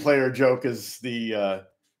accordion player joke is the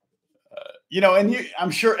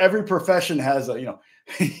I'm sure every profession has a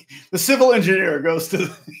the civil engineer goes to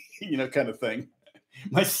kind of thing.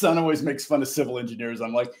 My son always makes fun of civil engineers.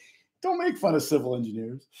 I'm like, don't make fun of civil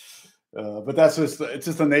engineers. But it's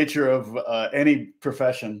just the nature of any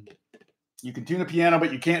profession. You can tune a piano,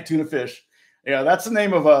 but you can't tune a fish. Yeah, that's the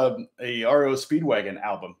name of a REO Speedwagon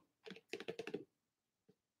album.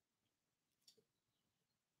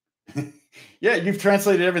 Yeah, you've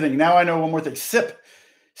translated everything. Now I know one more thing. SIP.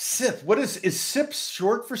 What is SIP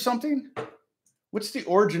short for something? What's the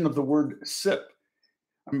origin of the word SIP?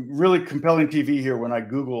 I'm really compelling TV here when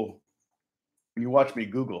you watch me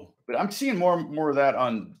Google, but I'm seeing more of that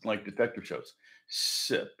on like detective shows.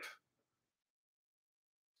 SIP.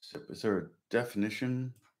 Is there a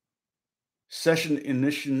definition? Session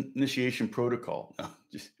initiation protocol. No,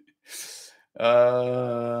 just,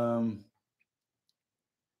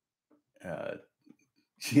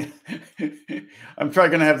 yeah. I'm probably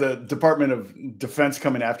going to have the Department of Defense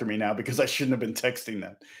coming after me now because I shouldn't have been texting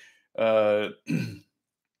that.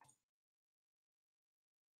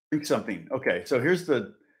 Drink something. Okay, so here's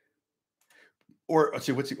let's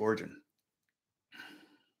see, what's the origin?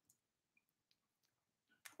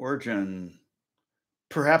 Origin,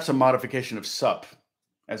 perhaps a modification of sup,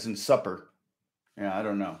 as in supper. Yeah, I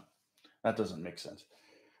don't know. That doesn't make sense.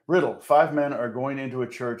 Riddle: 5 men are going into a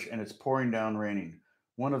church and it's pouring down raining.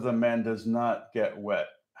 One of the men does not get wet.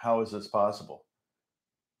 How is this possible?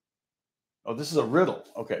 Oh, this is a riddle.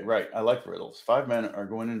 Okay, right. I like riddles. 5 men are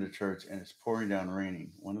going into church and it's pouring down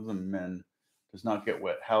raining. One of the men does not get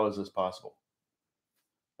wet. How is this possible?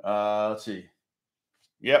 Let's see.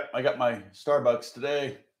 Yep, I got my Starbucks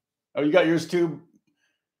today. Oh, you got yours too?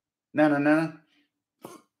 No.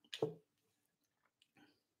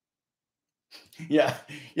 Yeah.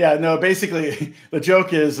 No, basically the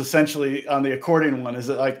joke is essentially on the accordion one is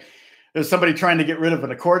that like there's somebody trying to get rid of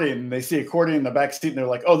an accordion and they see accordion in the back seat and they're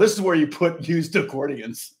like, oh, this is where you put used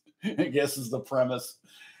accordions, I guess is the premise.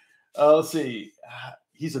 Let's see.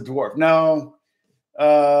 He's a dwarf. No.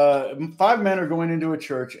 5 men are going into a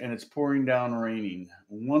church and it's pouring down raining.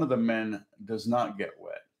 One of the men does not get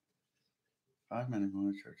wet. 5 men are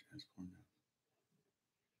going to church and it's pouring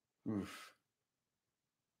down. Oof.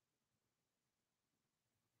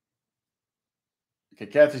 Okay,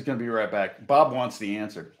 Kathy's going to be right back. Bob wants the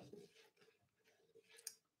answer.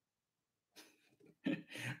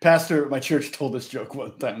 Pastor at my church told this joke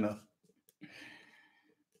one time, though.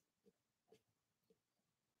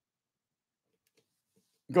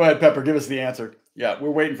 Go ahead, Pepper. Give us the answer. Yeah, we're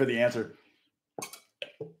waiting for the answer.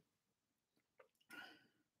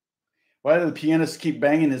 Why do the pianist keep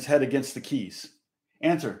banging his head against the keys?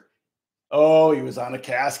 Answer. Oh, he was on a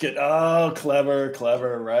casket. Oh,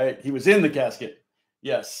 clever, right? He was in the casket.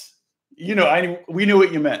 Yes. You know, we knew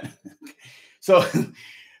what you meant. So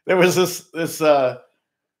there was this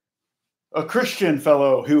a Christian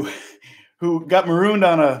fellow who got marooned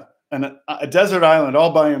on a desert island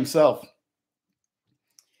all by himself.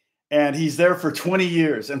 And he's there for 20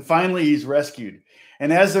 years. And finally he's rescued.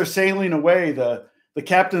 And as they're sailing away, the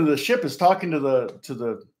captain of the ship is talking to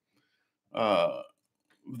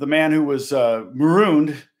the man who was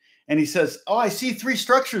marooned. And he says, oh, I see 3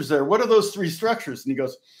 structures there. What are those 3 structures? And he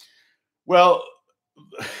goes, well,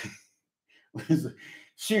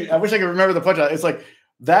 shoot, I wish I could remember the punchline. It's like,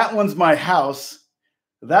 that one's my house.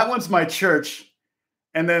 That one's my church.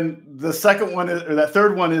 And then the second one is, or that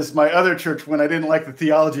third one is my other church when I didn't like the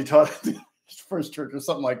theology taught at the first church or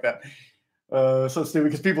something like that. So stupid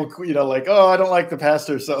because people, like, oh, I don't like the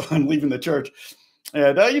pastor, so I'm leaving the church.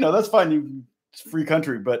 And, that's fine. It's a free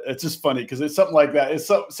country, but it's just funny because it's something like that. It's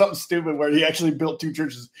something stupid where he actually built 2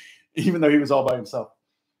 churches, even though he was all by himself.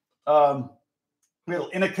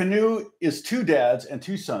 In a canoe is 2 dads and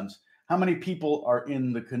 2 sons. How many people are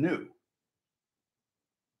in the canoe?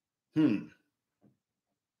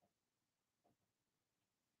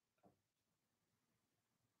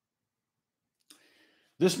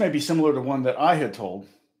 This may be similar to one that I had told.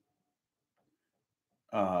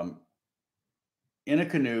 In a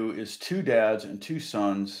canoe is 2 dads and 2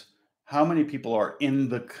 sons. How many people are in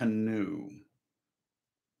the canoe?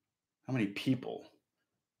 How many people?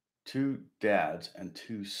 2 dads and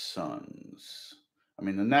 2 sons. I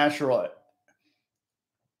mean, the natural.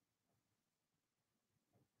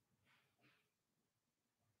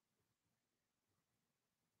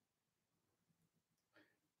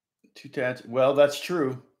 2 dads. Well, that's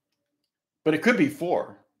true, but it could be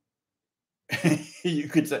 4. You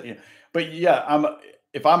could say, yeah. But yeah,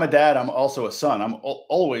 if I'm a dad, I'm also a son. I'm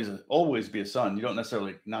always be a son. You don't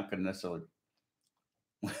necessarily, not going to necessarily.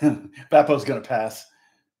 Vapo's going to pass.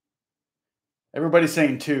 Everybody's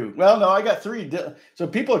saying 2. Well, no, I got 3. So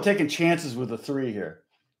people are taking chances with the 3 here.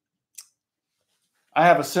 I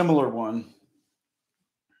have a similar one.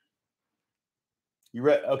 You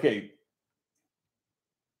read? Okay.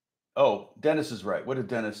 Oh, Dennis is right. What did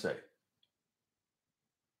Dennis say?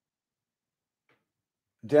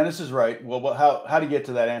 Dennis is right. Well, how do you get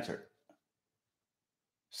to that answer?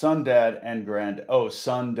 Son, dad, and grand. Oh,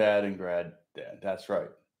 son, dad, and granddad. That's right.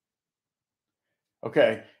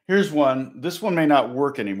 Okay, here's one. This one may not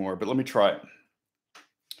work anymore, but let me try it.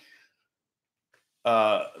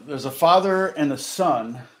 There's a father and a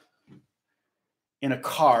son in a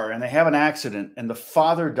car, and they have an accident, and the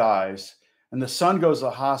father dies, and the son goes to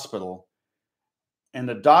the hospital, and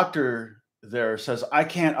the doctor there says, I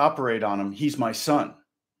can't operate on him. He's my son.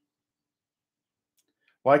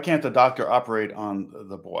 Why can't the doctor operate on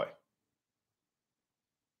the boy?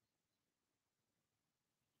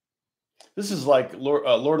 This is like Lord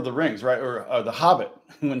of the Rings, right? Or The Hobbit,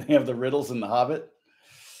 when they have the riddles in The Hobbit.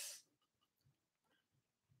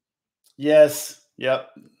 Yes. Yep.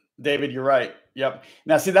 David, you're right. Yep.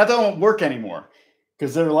 Now, see, that don't work anymore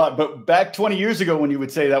because there are a lot. But back 20 years ago, when you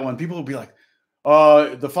would say that one, people would be like,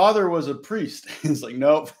 the father was a priest. It's like,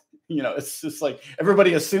 nope. It's just like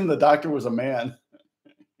everybody assumed the doctor was a man.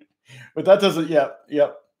 But that doesn't, yep.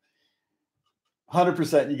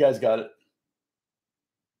 100%. You guys got it.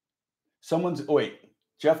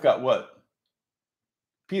 Jeff got what?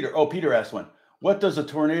 Peter. Oh, Peter asked one. What does a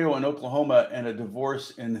tornado in Oklahoma and a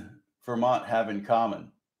divorce in Vermont have in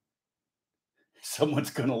common?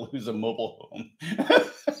 Someone's going to lose a mobile home.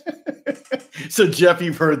 So, Jeff,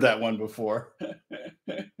 you've heard that one before.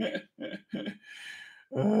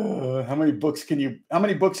 How many books can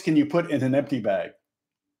you put in an empty bag?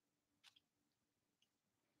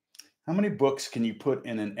 How many books can you put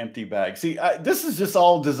in an empty bag? See, this is just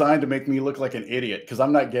all designed to make me look like an idiot because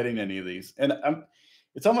I'm not getting any of these. And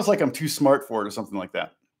it's almost like I'm too smart for it or something like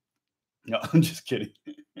that. No, I'm just kidding.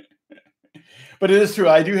 But it is true.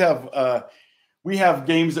 I do have, we have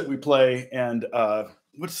games that we play. And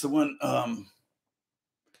what's the one? And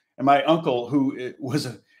my uncle, I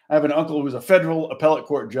have an uncle who was a federal appellate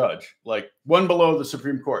court judge, like one below the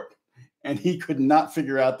Supreme Court. And he could not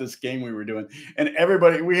figure out this game we were doing. And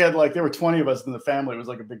everybody, we had there were 20 of us in the family. It was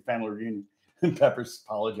like a big family reunion. And Pepper's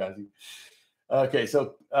apologizing. Okay,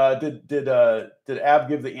 so did Ab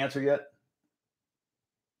give the answer yet?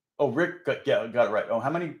 Oh, Rick got it right. Oh,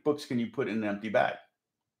 how many books can you put in an empty bag?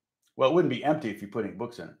 Well, it wouldn't be empty if you put any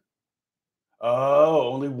books in it.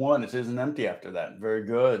 Oh, only one. It isn't empty after that. Very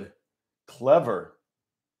good. Clever.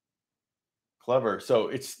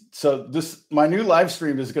 So my new live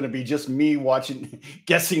stream is going to be just me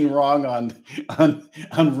guessing wrong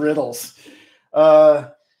on riddles.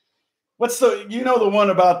 What's the one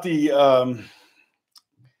about the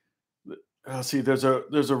let's see, there's a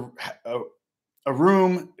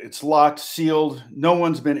room, it's locked, sealed, no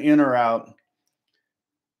one's been in or out.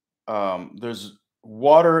 There's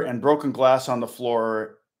water and broken glass on the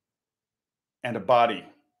floor and a body.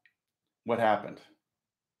 What happened?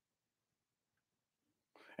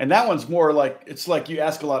 And that one's more like, it's like you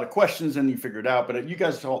ask a lot of questions and you figure it out. But you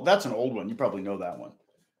guys, that's an old one. You probably know that one.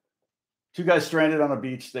 Two guys stranded on a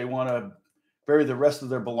beach. They want to bury the rest of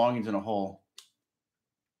their belongings in a hole.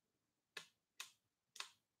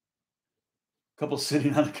 Couple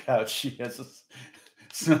sitting on a couch. She has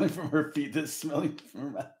smelling from her feet. This smelling from her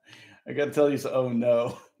mouth. I got to tell you, oh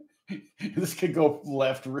no, this could go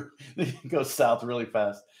left. This could go south really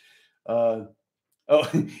fast. Oh,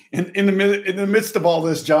 in the midst of all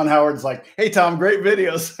this, John Howard's like, "Hey Tom, great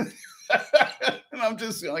videos," and I'm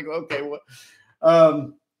just like, "Okay, what?" I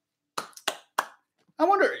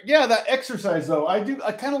wonder. Yeah, that exercise though, I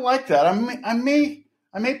kind of like that. I may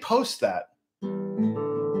post that.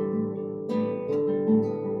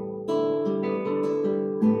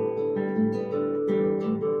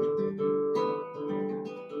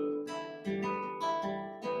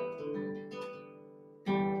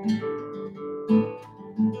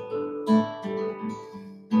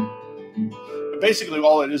 Basically,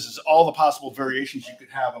 all it is all the possible variations you could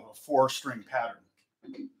have of a 4-string pattern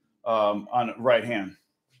on the right hand.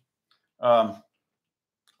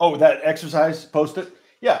 Oh, that exercise, post it.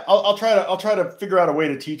 Yeah, I'll try to figure out a way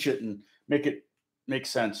to teach it and make it make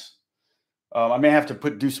sense. I may have to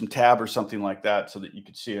do some tab or something like that so that you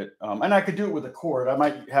could see it. And I could do it with a chord. I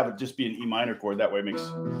might have it just be an E minor chord. That way it makes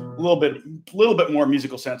a little bit more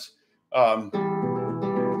musical sense.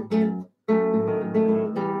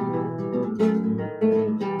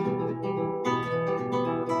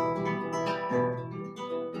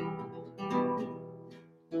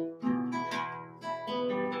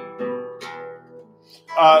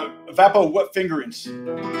 Vapo, what fingerings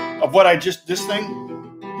of what this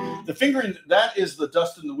thing? The fingering, that is the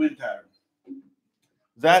dust in the wind pattern.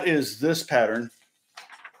 That is this pattern.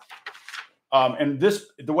 And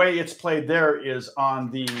the way it's played there is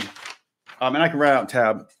on the, and I can write out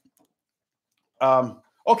tab.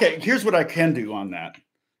 Okay, here's what I can do on that.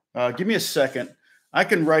 Give me a second. I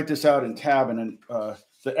can write this out in tab and then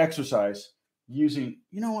the exercise using,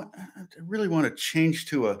 you know what, I really want to change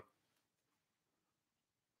to a,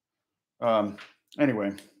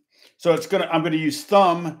 anyway, so I'm going to use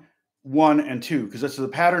thumb 1 and 2 because that's the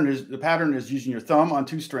pattern is using your thumb on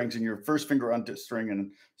 2 strings and your first finger on string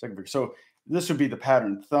and second finger. So this would be the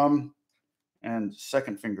pattern, thumb and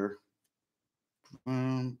second finger.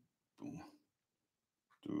 Boom, boom,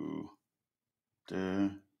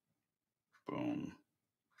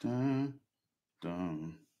 boom,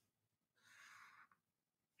 boom.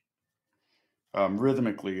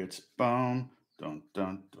 Rhythmically, it's boom, dun,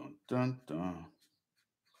 dun, dun, dun, dun.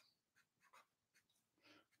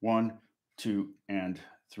 1, 2, and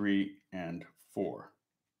 3, and 4.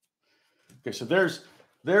 Okay, so there's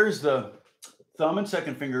the thumb and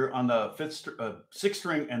second finger on the 6th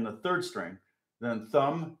string and the 3rd string. Then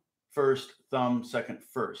thumb first, thumb second,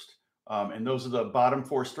 first. And those are the bottom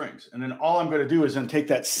 4 strings. And then all I'm going to do is then take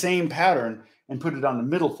that same pattern and put it on the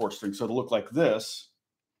middle 4 strings. So it'll look like this.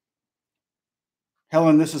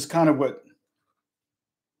 Helen, this is kind of what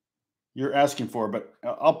you're asking for, but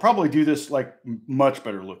I'll probably do this like much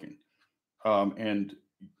better looking. And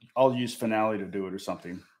I'll use Finale to do it or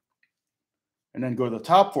something. And then go to the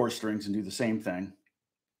top 4 strings and do the same thing.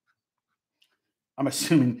 I'm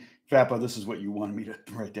assuming Fappo, this is what you wanted me to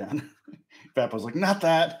write down. Fappo's like, not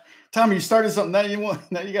that. Tommy, you started something that you want.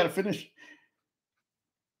 Now you got to finish.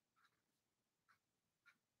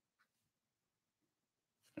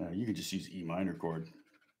 You could just use E minor chord.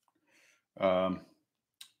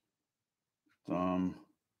 Thumb,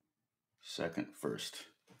 second, first.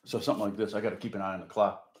 So something like this. I got to keep an eye on the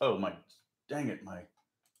clock. Oh my, dang it,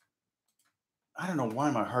 I don't know why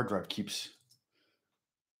my hard drive keeps.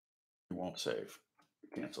 It won't save.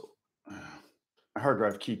 Cancel. My hard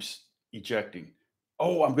drive keeps ejecting.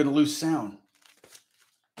 Oh, I'm going to lose sound.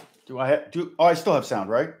 Do I have? Oh, I still have sound,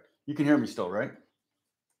 right? You can hear me still, right?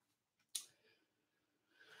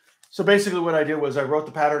 So basically what I did was I wrote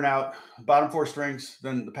the pattern out, bottom 4 strings,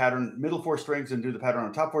 then the pattern, middle 4 strings, and do the pattern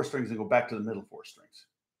on top 4 strings and go back to the middle 4 strings.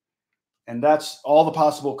 And that's all the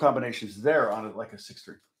possible combinations there on it, like a 6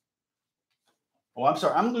 string. Oh, I'm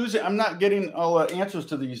sorry. I'm losing. I'm not getting all answers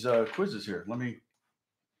to these quizzes here.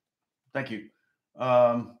 Thank you.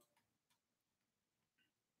 What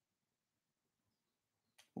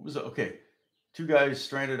was it? Okay. 2 guys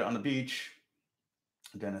stranded on the beach.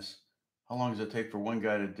 Dennis, how long does it take for one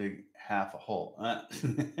guy to dig half a hole?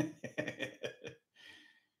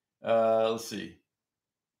 Let's see.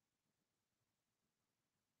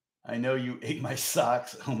 I know you ate my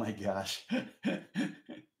socks. Oh my gosh.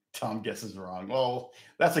 Tom guesses wrong. Well,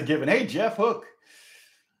 that's a given. Hey, Jeff Hook.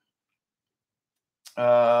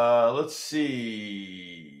 Let's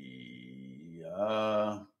see.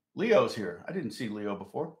 Leo's here. I didn't see Leo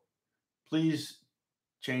before. Please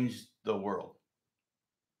change the world.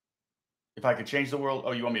 If I could change the world.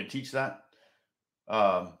 Oh, you want me to teach that?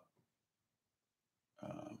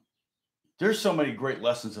 There's so many great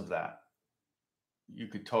lessons of that. You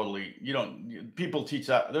could totally, people teach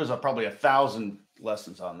that. There's probably 1,000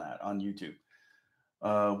 lessons on that on YouTube.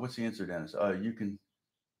 What's the answer, Dennis?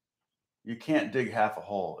 You can't dig half a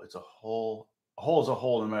hole. It's a hole. A hole is a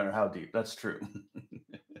hole no matter how deep. That's true.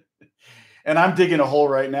 And I'm digging a hole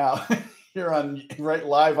right now here right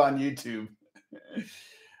live on YouTube.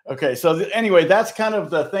 Okay. So anyway, that's kind of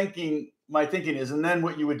the thinking. My thinking is, and then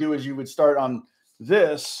what you would do is you would start on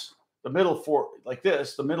this, the middle 4, like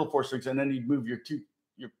this, the middle 4 strings, and then you'd move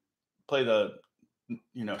play the,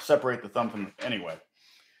 separate the thumb from, anyway.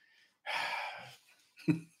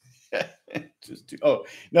 Oh,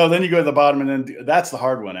 no, then you go to the bottom, and then that's the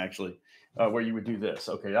hard one, actually, where you would do this.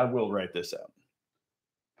 Okay, I will write this out.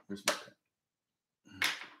 Here's my pen.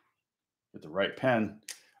 Get the right pen.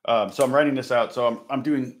 So I'm writing this out. So I'm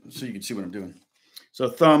doing, so you can see what I'm doing. So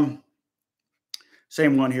thumb,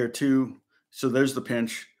 same one here, 2. So there's the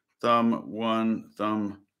pinch. Thumb 1,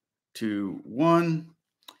 thumb 2, 1.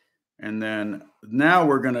 And then now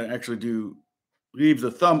we're going to actually leave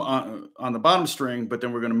the thumb on the bottom string, but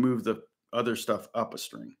then we're going to move the other stuff up a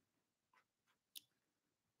string.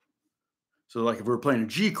 So like if we're playing a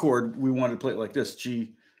G chord, we want to play it like this,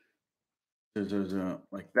 G,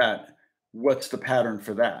 like that. What's the pattern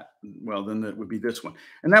for that? Well, then that would be this one.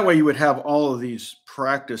 And that way you would have all of these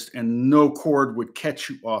practiced and no chord would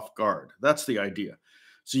catch you off guard. That's the idea.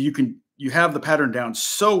 So you have the pattern down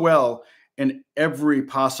so well in every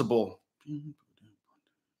possible, and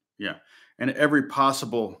every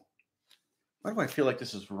possible, why do I feel like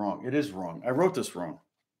this is wrong? It is wrong. I wrote this wrong.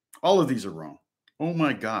 All of these are wrong. Oh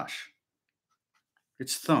my gosh.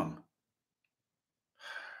 It's thumb.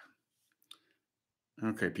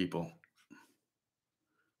 Okay, people.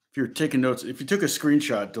 If you're taking notes, if you took a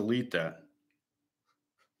screenshot, delete that.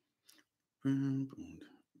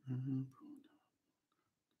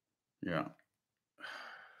 Yeah.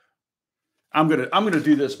 I'm gonna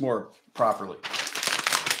do this more properly.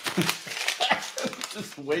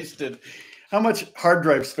 Just wasted. How much hard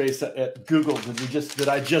drive space at Google did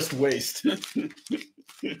I just waste? I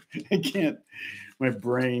can't. My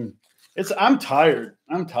brain. I'm tired.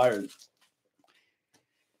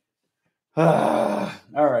 All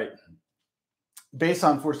right. Based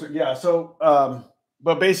on 4. Yeah. So,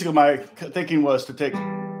 but basically, my thinking was to take. I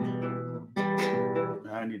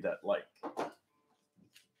need that light.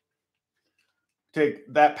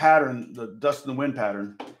 Take that pattern, the dust in the wind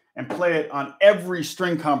pattern, and play it on every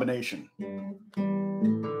string combination.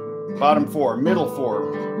 Bottom 4, middle 4,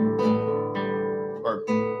 or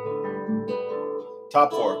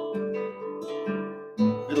top 4,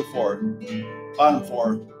 middle 4, bottom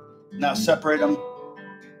 4. Now separate them,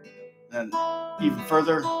 and even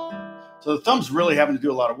further. So the thumb's really having to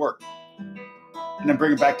do a lot of work. And then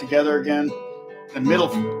bring it back together again. And middle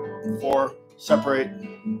 4, separate,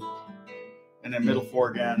 and then middle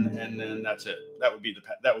 4 again, and then that's it. That would be the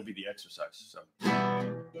exercise. So.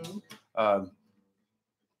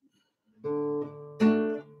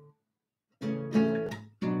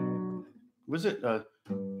 Was it?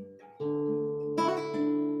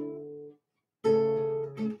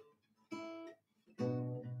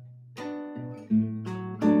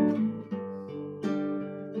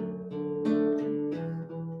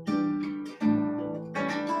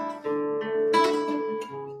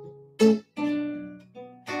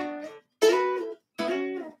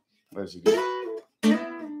 Where's he go?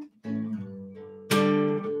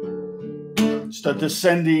 It's the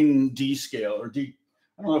descending D scale or D.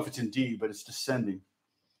 I don't know if it's in D, but it's descending.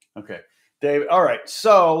 Okay, Dave. All right.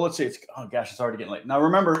 So let's see. Oh gosh, it's already getting late. Now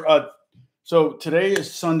remember, so today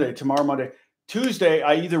is Sunday, tomorrow Monday. Tuesday,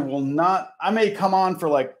 I either will not, I may come on for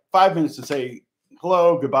like 5 minutes to say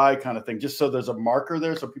hello, goodbye kind of thing, just so there's a marker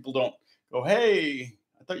there so people don't go, hey,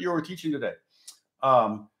 I thought you were teaching today.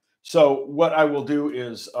 So what I will do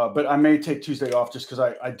is, but I may take Tuesday off just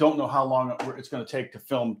because I don't know how long it's going to take to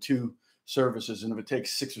film 2 services. And if it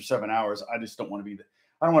takes 6 or 7 hours, I just don't want to be,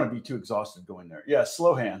 I don't want to be too exhausted going there. Yeah,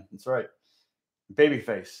 Slow Hand. That's right.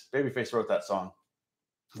 Babyface wrote that song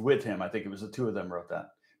with him. I think it was the 2 of them wrote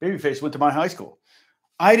that. Babyface went to my high school.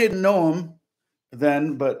 I didn't know him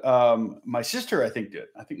then, but my sister, I think, did.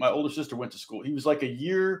 I think my older sister went to school. He was like a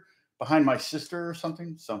year behind my sister or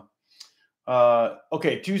something. So,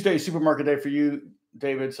 okay, Tuesday is supermarket day for you,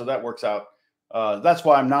 David. So that works out. That's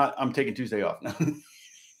why I'm taking Tuesday off now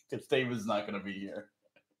because David's not going to be here.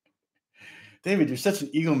 David, you're such an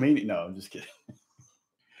egomaniac. No, I'm just kidding.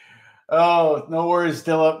 Oh, no worries,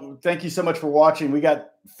 Dilla. Thank you so much for watching. We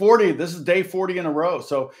got 40. This is day 40 in a row.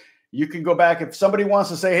 So you can go back. If somebody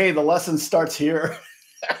wants to say, hey, the lesson starts here.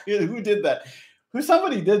 Who did that?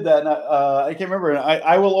 Somebody did that. And I can't remember.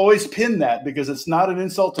 I will always pin that because it's not an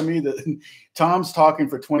insult to me that Tom's talking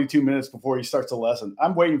for 22 minutes before he starts a lesson.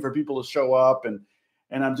 I'm waiting for people to show up and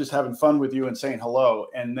I'm just having fun with you and saying hello.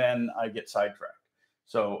 And then I get sidetracked.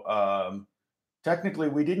 So technically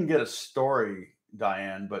we didn't get a story,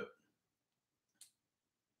 Diane, but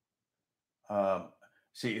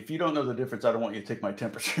see, if you don't know the difference, I don't want you to take my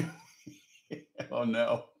temperature. Oh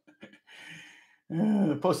no.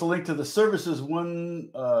 Post a link to the services when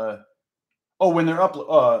they're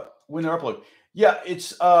upload. Yeah,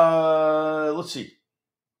 it's let's see.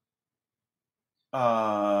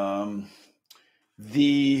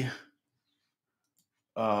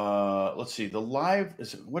 Let's see. The live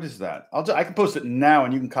what is that? I can post it now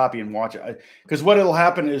and you can copy and watch it. Because what it'll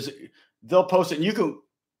happen is they'll post it and you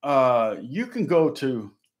can go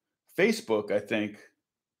to Facebook, I think.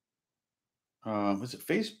 Was it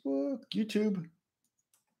Facebook, YouTube?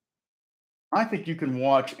 I think you can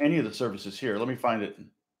watch any of the services here. Let me find it.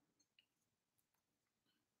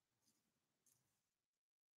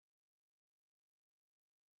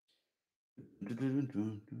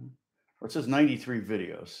 It says 93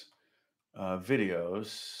 videos.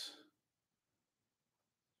 Videos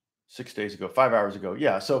 6 days ago, 5 hours ago.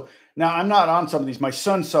 Yeah. So now I'm not on some of these. My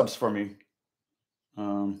son subs for me.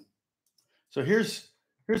 So here's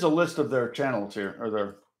a list of their channels here, or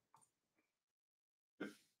their.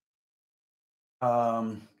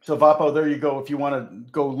 So Vapo, there you go. If you want to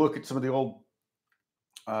go look at some of the old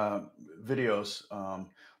videos,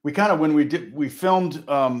 we kind of, when we filmed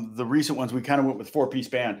the recent ones, we kind of went with 4-piece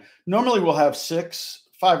band. Normally we'll have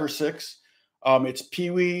 5 or 6. It's Pee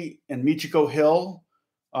Wee and Michiko Hill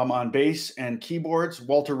on bass and keyboards,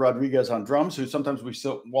 Walter Rodriguez on drums, who sometimes we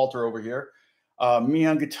still Walter over here, me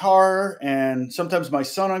on guitar, and sometimes my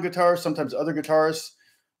son on guitar, sometimes other guitarists,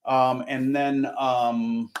 and then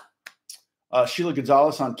Sheila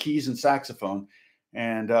Gonzalez on keys and saxophone,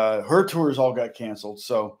 and her tours all got canceled.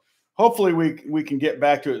 So hopefully we can get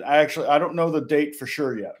back to it. I don't know the date for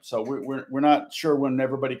sure yet, so we're not sure when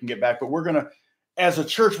everybody can get back. But we're gonna, as a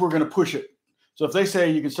church, we're gonna push it. So if they say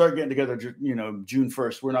you can start getting together, June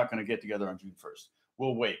 1st, we're not going to get together on June 1st.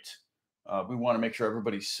 We'll wait. We want to make sure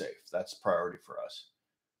everybody's safe. That's priority for us.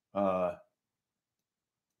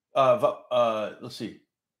 Let's see.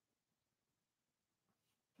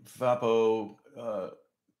 Vapo,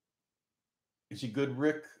 is he good,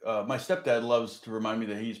 Rick? My stepdad loves to remind me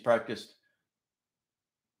that he's practiced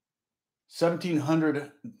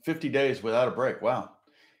 1,750 days without a break. Wow.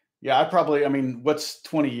 Yeah, what's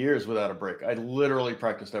 20 years without a break? I literally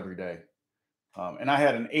practiced every day. And I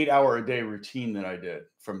had an 8-hour-a-day routine that I did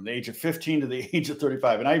from the age of 15 to the age of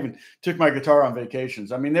 35. And I even took my guitar on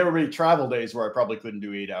vacations. There were really travel days where I probably couldn't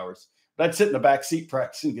do 8 hours, but I'd sit in the back seat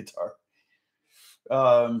practicing guitar.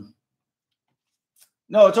 No,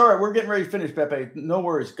 it's all right. We're getting ready to finish, Pepe. No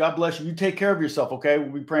worries. God bless you. You take care of yourself, okay?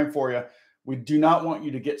 We'll be praying for you. We do not want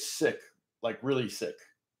you to get sick, like really sick.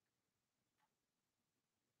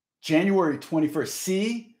 January 21st.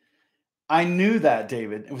 See, I knew that,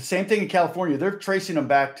 David. It was same thing in California. They're tracing them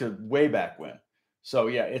back to way back when. So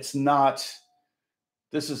yeah, it's not.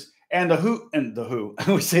 This is and the WHO. I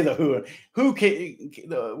always say the WHO.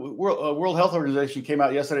 The World Health Organization came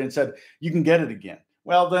out yesterday and said you can get it again.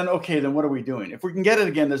 Well, then okay, then what are we doing? If we can get it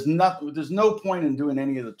again, there's no point in doing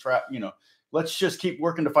any of the trap. Let's just keep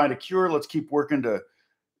working to find a cure. Let's keep working to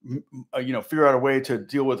figure out a way to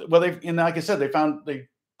deal with it. Well, and like I said, they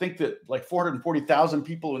think that like 440,000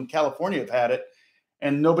 people in California have had it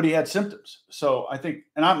and nobody had symptoms. So I think,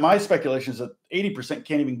 and my speculation is that 80%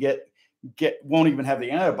 can't even won't even have the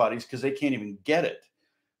antibodies because they can't even get it.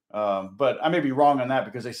 But I may be wrong on that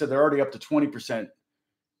because they said they're already up to 20%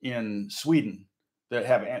 in Sweden that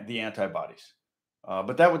have the antibodies.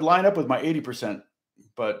 But that would line up with my 80%.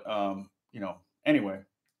 But, anyway,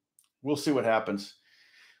 we'll see what happens.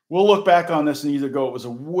 We'll look back on this and either go, it was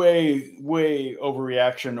a way, way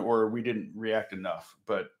overreaction or we didn't react enough.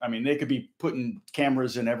 But I mean, they could be putting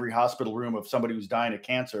cameras in every hospital room of somebody who's dying of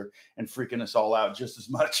cancer and freaking us all out just as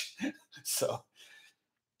much. So,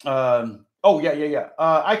 oh yeah.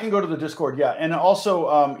 I can go to the Discord. Yeah. And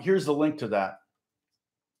also, here's the link to that.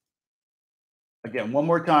 Again, one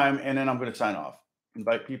more time, and then I'm going to sign off.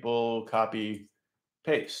 Invite people, copy,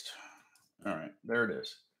 paste. All right, there it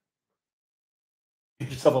is. Get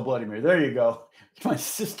yourself a Bloody Mary. There you go. My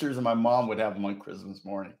sisters and my mom would have them on Christmas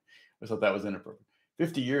morning. I thought that was inappropriate.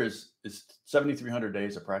 50 years is 7,300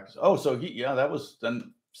 days of practice. Oh, so that was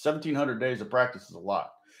then 1,700 days of practice is a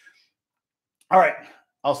lot. All right.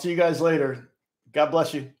 I'll see you guys later. God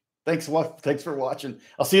bless you. Thanks for watching.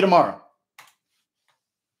 I'll see you tomorrow.